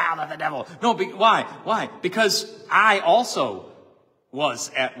 you're a child of the devil. No, why? Why? Because I also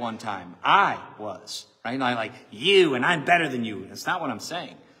was at one time. I was, right? And I'm like, you, and I'm better than you. That's not what I'm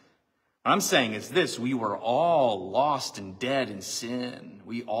saying. What I'm saying is this: we were all lost and dead in sin.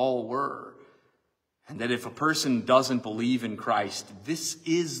 We all were. And that if a person doesn't believe in Christ, this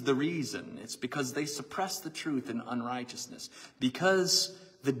is the reason. It's because they suppress the truth in unrighteousness. Because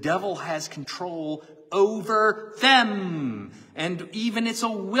the devil has control over them. And even it's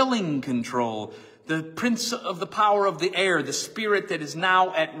a willing control. The prince of the power of the air, the spirit that is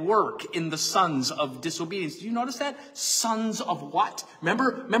now at work in the sons of disobedience. Do you notice that? Sons of what?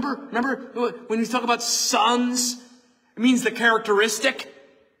 Remember when we talk about sons? It means the characteristic.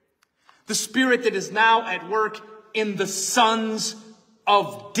 The spirit that is now at work in the sons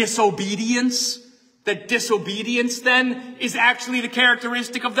of disobedience. That disobedience then is actually the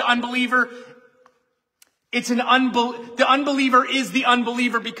characteristic of the unbeliever. The unbeliever is the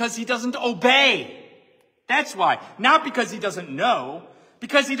unbeliever because he doesn't obey. That's why. Not because he doesn't know,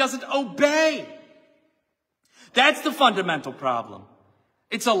 because he doesn't obey. That's the fundamental problem.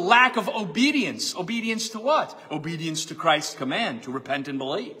 It's a lack of obedience. Obedience to what? Obedience to Christ's command to repent and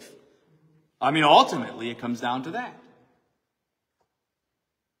believe. I mean, ultimately, it comes down to that.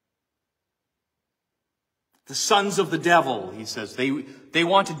 The sons of the devil, he says, they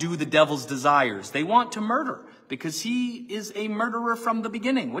want to do the devil's desires. They want to murder because he is a murderer from the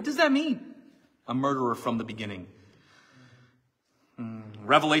beginning. What does that mean? A murderer from the beginning.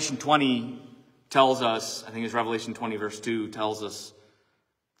 Revelation 20 tells us, I think it's Revelation 20 verse 2, tells us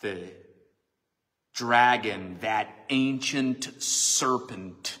the dragon, that ancient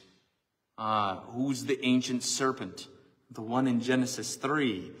serpent. Who's the ancient serpent? The one in Genesis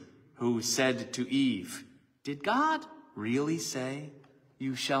 3 who said to Eve, did God really say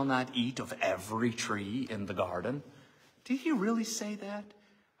you shall not eat of every tree in the garden? Did he really say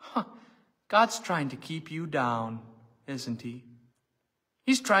that? God's trying to keep you down, isn't he?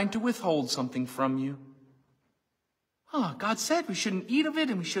 He's trying to withhold something from you. Oh, God said we shouldn't eat of it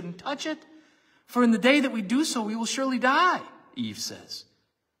and we shouldn't touch it. For in the day that we do so, we will surely die, Eve says.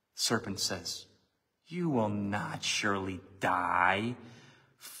 Serpent says, you will not surely die.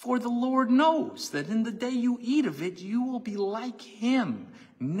 For the Lord knows that in the day you eat of it, you will be like him,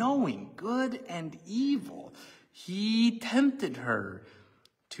 knowing good and evil. He tempted her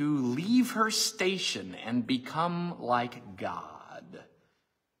to leave her station and become like God.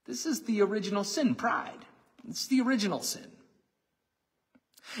 This is the original sin, pride. It's the original sin.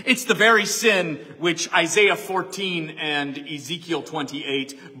 It's the very sin which Isaiah 14 and Ezekiel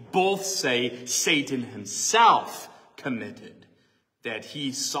 28 both say Satan himself committed. That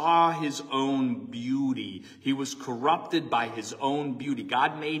he saw his own beauty. He was corrupted by his own beauty.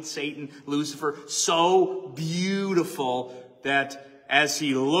 God made Satan, Lucifer, so beautiful that as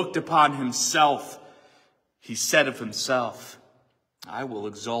he looked upon himself, he said of himself, I will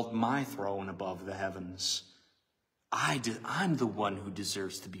exalt my throne above the heavens. I'm the one who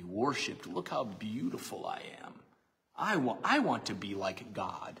deserves to be worshipped. Look how beautiful I am. I want to be like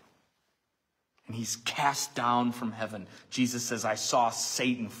God. And he's cast down from heaven. Jesus says, I saw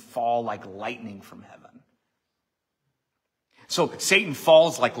Satan fall like lightning from heaven. So Satan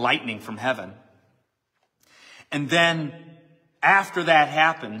falls like lightning from heaven. And then after that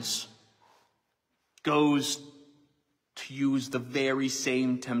happens, goes to use the very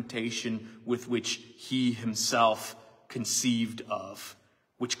same temptation with which he himself conceived of,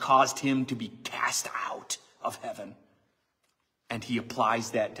 which caused him to be cast out of heaven. And he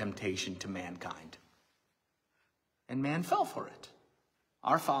applies that temptation to mankind. And man fell for it.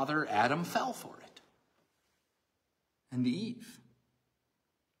 Our father Adam fell for it. And Eve.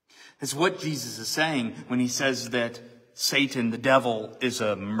 That's what Jesus is saying when he says that Satan, the devil, is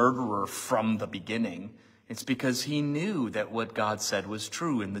a murderer from the beginning. It's because he knew that what God said was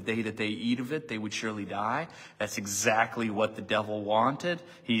true. In the day that they eat of it, they would surely die. That's exactly what the devil wanted.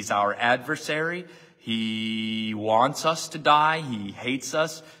 He's our adversary. He wants us to die. He hates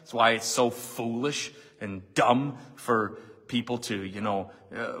us. That's why it's so foolish and dumb for people to,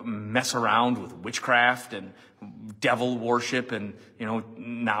 mess around with witchcraft and devil worship. And,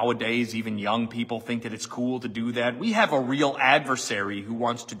 nowadays even young people think that it's cool to do that. We have a real adversary who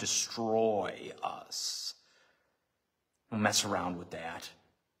wants to destroy us. Don't mess around with that.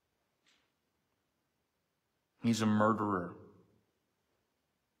 He's a murderer.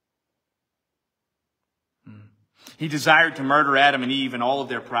 He desired to murder Adam and Eve and all of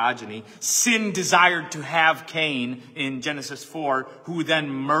their progeny. Sin desired to have Cain in Genesis 4, who then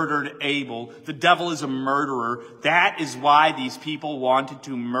murdered Abel. The devil is a murderer. That is why these people wanted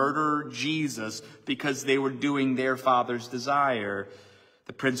to murder Jesus, because they were doing their father's desire.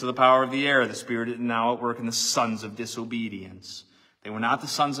 The prince of the power of the air, the spirit now at work in the sons of disobedience. They were not the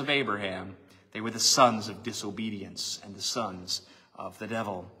sons of Abraham. They were the sons of disobedience and the sons of the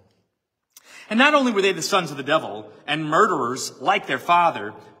devil. And not only were they the sons of the devil and murderers like their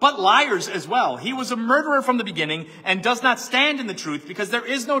father, but liars as well. He was a murderer from the beginning and does not stand in the truth because there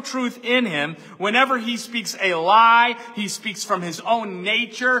is no truth in him. Whenever he speaks a lie, he speaks from his own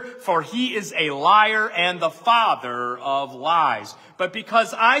nature, for he is a liar and the father of lies. But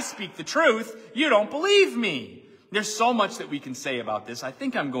because I speak the truth, you don't believe me. There's so much that we can say about this. I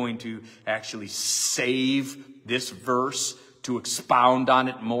think I'm going to actually save this verse to expound on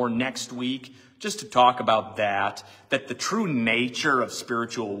it more next week, just to talk about that the true nature of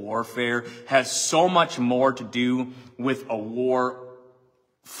spiritual warfare has so much more to do with a war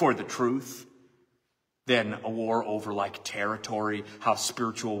for the truth than a war over like territory, how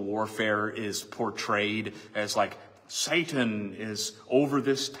spiritual warfare is portrayed as like Satan is over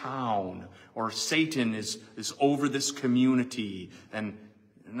this town or Satan is over this community. And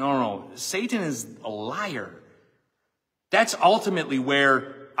no, Satan is a liar. That's ultimately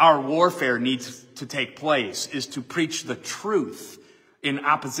where our warfare needs to take place, is to preach the truth in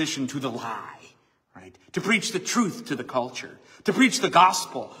opposition to the lie, right? To preach the truth to the culture, to preach the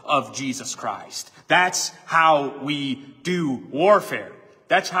gospel of Jesus Christ. That's how we do warfare.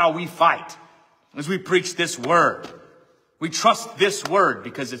 That's how we fight, as we preach this word. We trust this word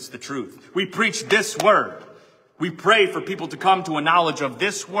because it's the truth. We preach this word. We pray for people to come to a knowledge of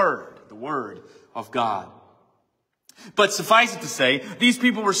this word, the word of God. But suffice it to say, these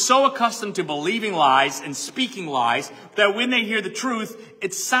people were so accustomed to believing lies and speaking lies that when they hear the truth,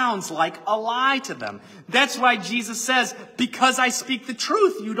 it sounds like a lie to them. That's why Jesus says, because I speak the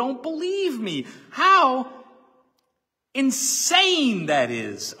truth, you don't believe me. How insane that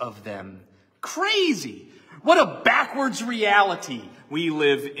is of them. Crazy. What a backwards reality we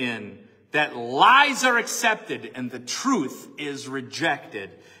live in. that lies are accepted and the truth is rejected.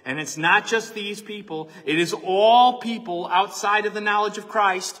 And it's not just these people. It is all people outside of the knowledge of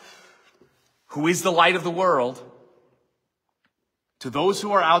Christ, who is the light of the world. To those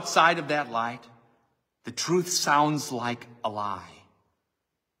who are outside of that light, the truth sounds like a lie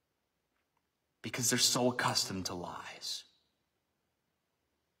because they're so accustomed to lies.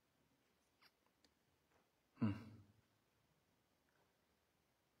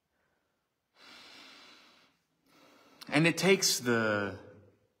 And it takes the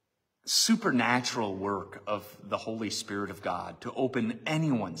supernatural work of the Holy Spirit of God to open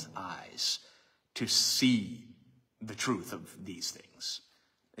anyone's eyes to see the truth of these things.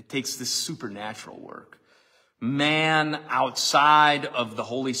 It takes this supernatural work. Man outside of the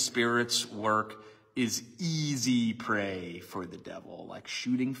Holy Spirit's work is easy prey for the devil, like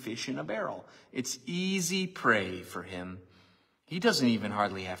shooting fish in a barrel. It's easy prey for him. He doesn't even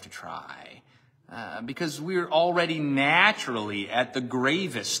hardly have to try. Because we're already naturally at the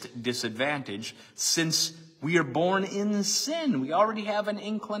gravest disadvantage since we are born in sin. We already have an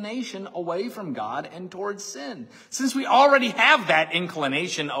inclination away from God and towards sin. Since we already have that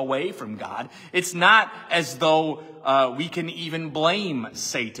inclination away from God, it's not as though we can even blame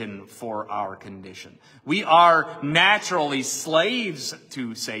Satan for our condition. We are naturally slaves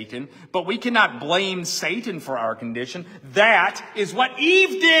to Satan, but we cannot blame Satan for our condition. That is what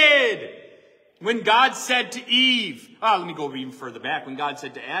Eve did. When God said to Eve, let me go even further back. When God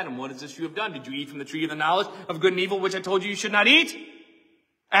said to Adam, what is this you have done? Did you eat from the tree of the knowledge of good and evil, which I told you should not eat?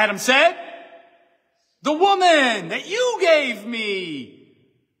 Adam said, the woman that you gave me.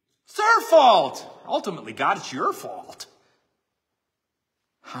 It's her fault. Ultimately, God, it's your fault.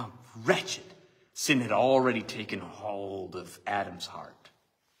 How wretched. Sin had already taken hold of Adam's heart.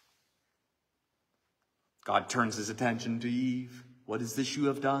 God turns his attention to Eve. What is this you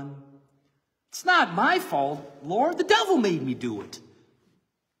have done? It's not my fault, Lord. The devil made me do it.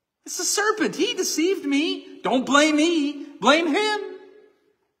 It's the serpent. He deceived me. Don't blame me. Blame him.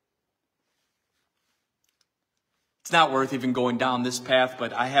 It's not worth even going down this path,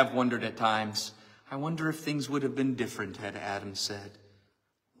 but I have wondered at times. I wonder if things would have been different had Adam said,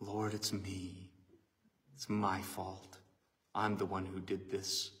 Lord, it's me. It's my fault. I'm the one who did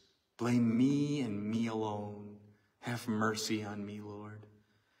this. Blame me and me alone. Have mercy on me, Lord.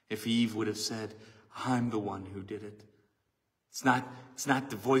 If Eve would have said, I'm the one who did it. It's not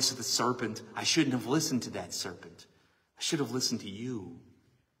the voice of the serpent. I shouldn't have listened to that serpent. I should have listened to you.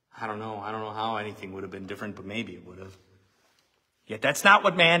 I don't know how anything would have been different, but maybe it would have. Yet that's not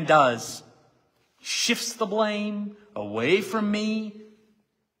what man does. He shifts the blame away from me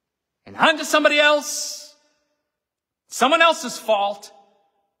and onto somebody else. Someone else's fault.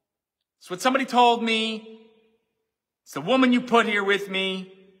 It's what somebody told me. It's the woman you put here with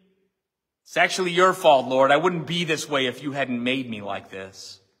me. It's actually your fault, Lord. I wouldn't be this way if you hadn't made me like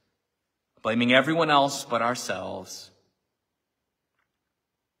this. Blaming everyone else but ourselves.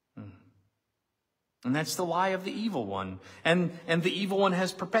 And that's the lie of the evil one. And the evil one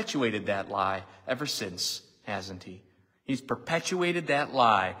has perpetuated that lie ever since, hasn't he? He's perpetuated that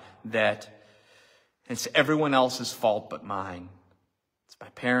lie that it's everyone else's fault but mine. It's my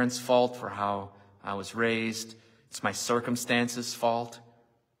parents' fault for how I was raised. It's my circumstances' fault.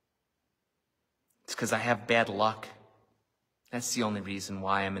 It's because I have bad luck. That's the only reason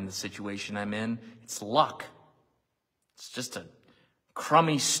why I'm in the situation I'm in. It's luck. It's just a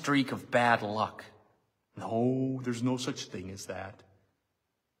crummy streak of bad luck. No, there's no such thing as that.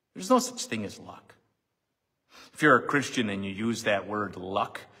 There's no such thing as luck. If you're a Christian and you use that word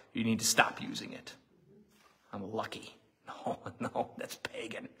luck, you need to stop using it. I'm lucky. No, that's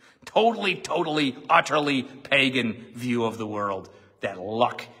pagan. Totally, utterly pagan view of the world. That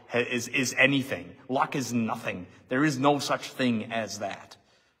luck is anything. Luck is nothing. There is no such thing as that.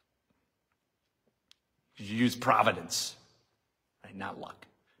 You use providence, right? Not luck.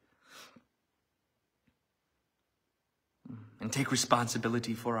 And take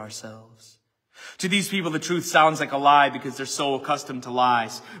responsibility for ourselves. To these people, the truth sounds like a lie because they're so accustomed to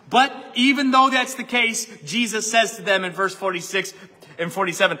lies. But even though that's the case, Jesus says to them in verse 46 and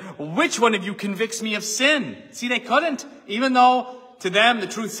 47, which one of you convicts me of sin? See, they couldn't. Even though to them the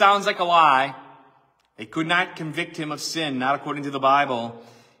truth sounds like a lie, they could not convict him of sin, not according to the Bible.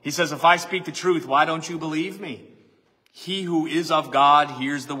 He says, if I speak the truth, why don't you believe me? He who is of God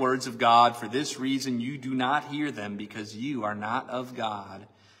hears the words of God. For this reason you do not hear them, because you are not of God.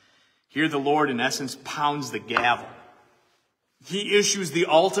 Here the Lord, in essence, pounds the gavel. He issues the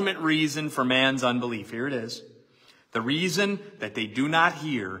ultimate reason for man's unbelief. Here it is. The reason that they do not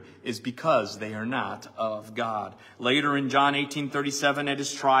hear is because they are not of God. Later in John 18:37, at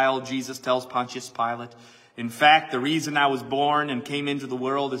his trial, Jesus tells Pontius Pilate, in fact, the reason I was born and came into the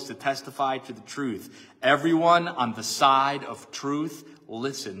world is to testify to the truth. Everyone on the side of truth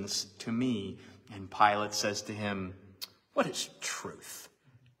listens to me. And Pilate says to him, what is truth?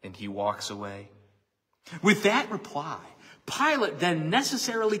 And he walks away. With that reply, Pilate then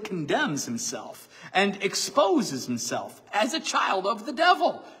necessarily condemns himself and exposes himself as a child of the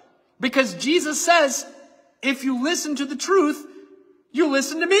devil. Because Jesus says, if you listen to the truth, you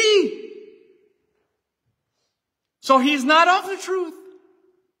listen to me. So he's not of the truth.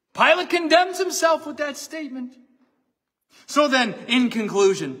 Pilate condemns himself with that statement. So then, in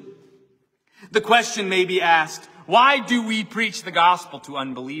conclusion, the question may be asked, why do we preach the gospel to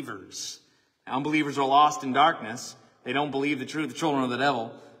unbelievers? Unbelievers are lost in darkness. They don't believe the truth, the children of the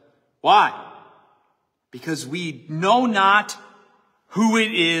devil. Why? Because we know not who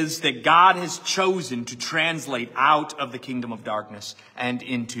it is that God has chosen to translate out of the kingdom of darkness and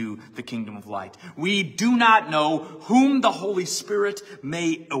into the kingdom of light. We do not know whom the Holy Spirit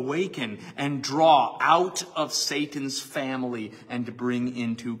may awaken and draw out of Satan's family and bring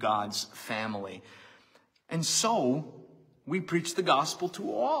into God's family. And so we preach the gospel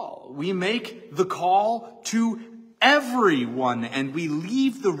to all. We make the call to everyone, and we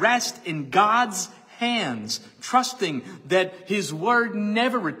leave the rest in God's hands, trusting that his word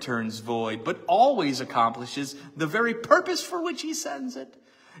never returns void, but always accomplishes the very purpose for which he sends it.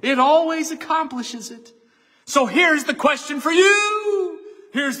 It always accomplishes it. So here's the question for you.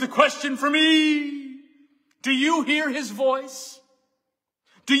 Here's the question for me. Do you hear his voice?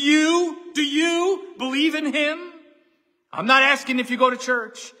 Do you believe in him? I'm not asking if you go to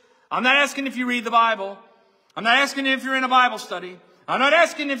church. I'm not asking if you read the Bible. I'm not asking if you're in a Bible study. I'm not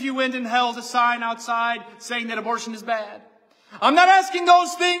asking if you went and held a sign outside saying that abortion is bad. I'm not asking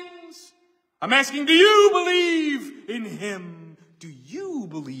those things. I'm asking, do you believe in him? Do you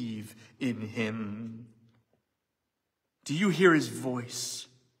believe in him? Do you hear his voice?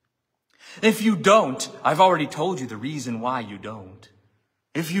 If you don't, I've already told you the reason why you don't.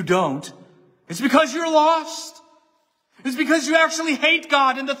 If you don't, it's because you're lost. It's because you actually hate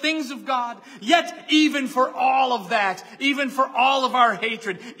God and the things of God. Yet, even for all of that, even for all of our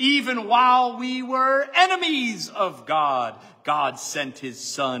hatred, even while we were enemies of God, God sent his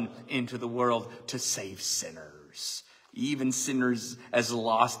Son into the world to save sinners. Even sinners as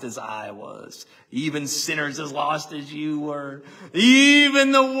lost as I was. Even sinners as lost as you were.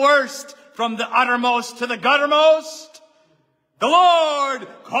 Even the worst, from the uttermost to the guttermost. The Lord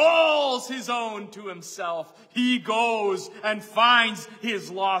calls his own to himself. He goes and finds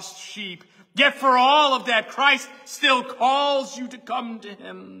his lost sheep. Yet for all of that, Christ still calls you to come to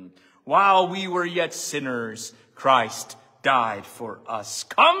him. While we were yet sinners, Christ died for us.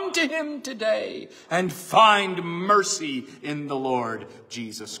 Come to him today and find mercy in the Lord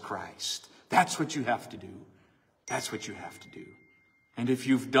Jesus Christ. That's what you have to do. That's what you have to do. And if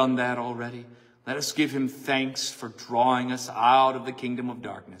you've done that already, let us give him thanks for drawing us out of the kingdom of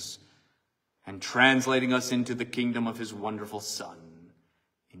darkness and translating us into the kingdom of his wonderful Son.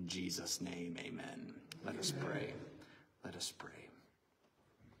 In Jesus' name, amen. Let us pray. Let us pray.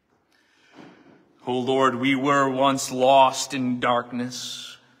 O Lord, we were once lost in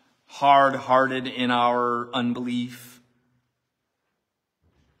darkness, hard-hearted in our unbelief.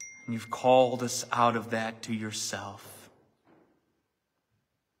 And you've called us out of that to yourself.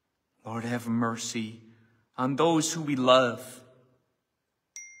 Lord, have mercy on those who we love,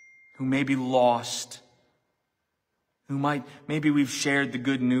 who may be lost, maybe we've shared the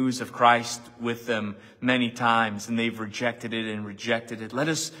good news of Christ with them many times and they've rejected it and rejected it. Let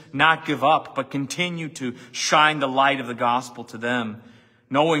us not give up, but continue to shine the light of the gospel to them,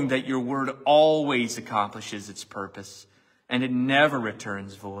 knowing that your word always accomplishes its purpose and it never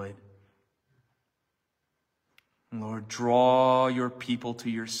returns void. Lord, draw your people to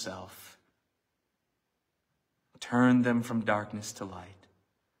yourself. Turn them from darkness to light.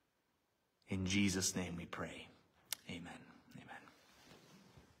 In Jesus' name we pray. Amen. Amen.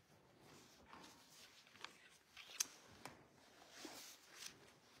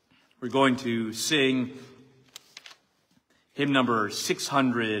 We're going to sing hymn number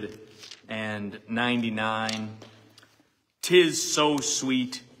 699. 'Tis so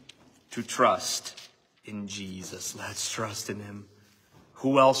sweet to trust in Jesus. Let's trust in him.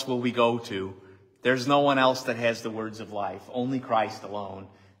 Who else will we go to? There's no one else that has the words of life. Only Christ alone.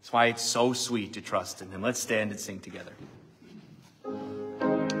 That's why it's so sweet to trust in him. Let's stand and sing together.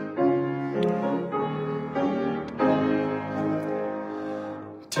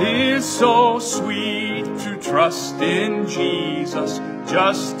 'Tis so sweet to trust in Jesus,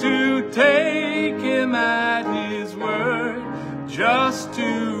 just to take him at his word, just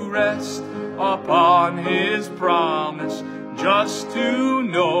to rest upon his promise, just to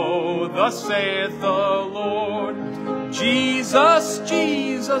know, thus saith the Lord. Jesus,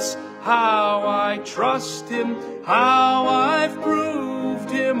 Jesus, how I trust him, how I've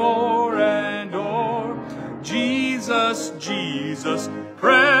proved him o'er and o'er. Jesus, Jesus,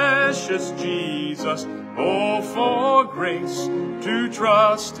 precious Jesus, oh, for grace to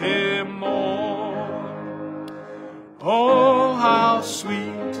trust him more. Oh, how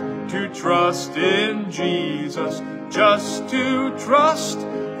sweet to trust in Jesus, just to trust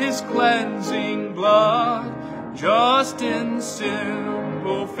his cleansing blood, just in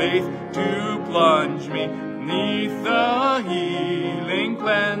simple faith to plunge me neath the healing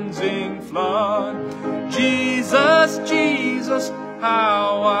cleansing flood. Jesus, Jesus,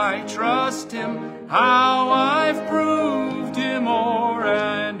 how I trust him, how I've proved him o'er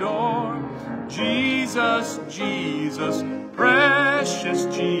and o'er. Jesus, Jesus, precious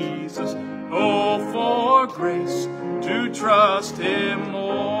Jesus, oh, for grace to trust him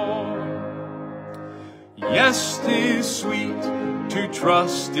more. Yes, 'tis sweet to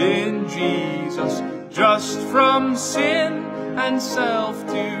trust in Jesus, just from sin and self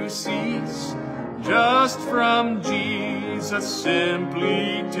to cease, just from Jesus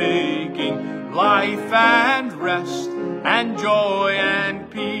simply taking life and rest and joy and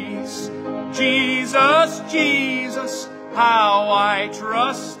peace. Jesus, Jesus, how I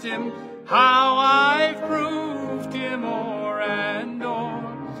trust him, how I've proved him o'er and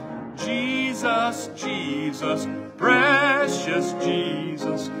o'er. Jesus, Jesus, precious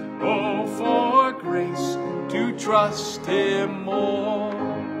Jesus, oh, for grace to trust him more.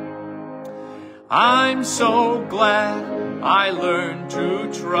 I'm so glad I learned to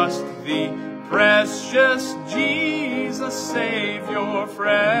trust thee, precious Jesus, Savior,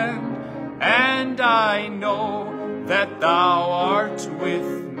 friend. And I know that thou art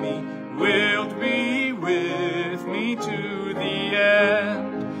with me, wilt be with me to the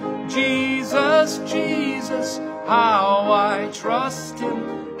end. Jesus, Jesus, how I trust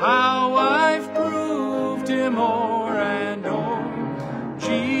him, how I've proved him o'er and o'er.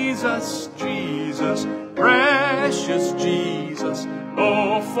 Jesus, Jesus, precious Jesus,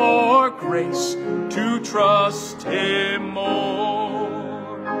 oh, for grace to trust him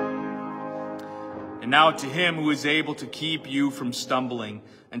more. And now to him who is able to keep you from stumbling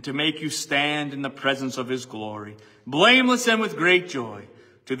and to make you stand in the presence of his glory, blameless and with great joy,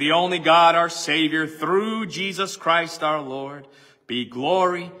 to the only God, our Savior, through Jesus Christ our Lord, be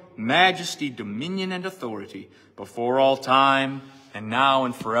glory, majesty, dominion, and authority before all time, and now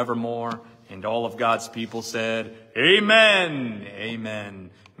and forevermore. And all of God's people said, Amen,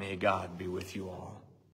 amen. May God be with you all.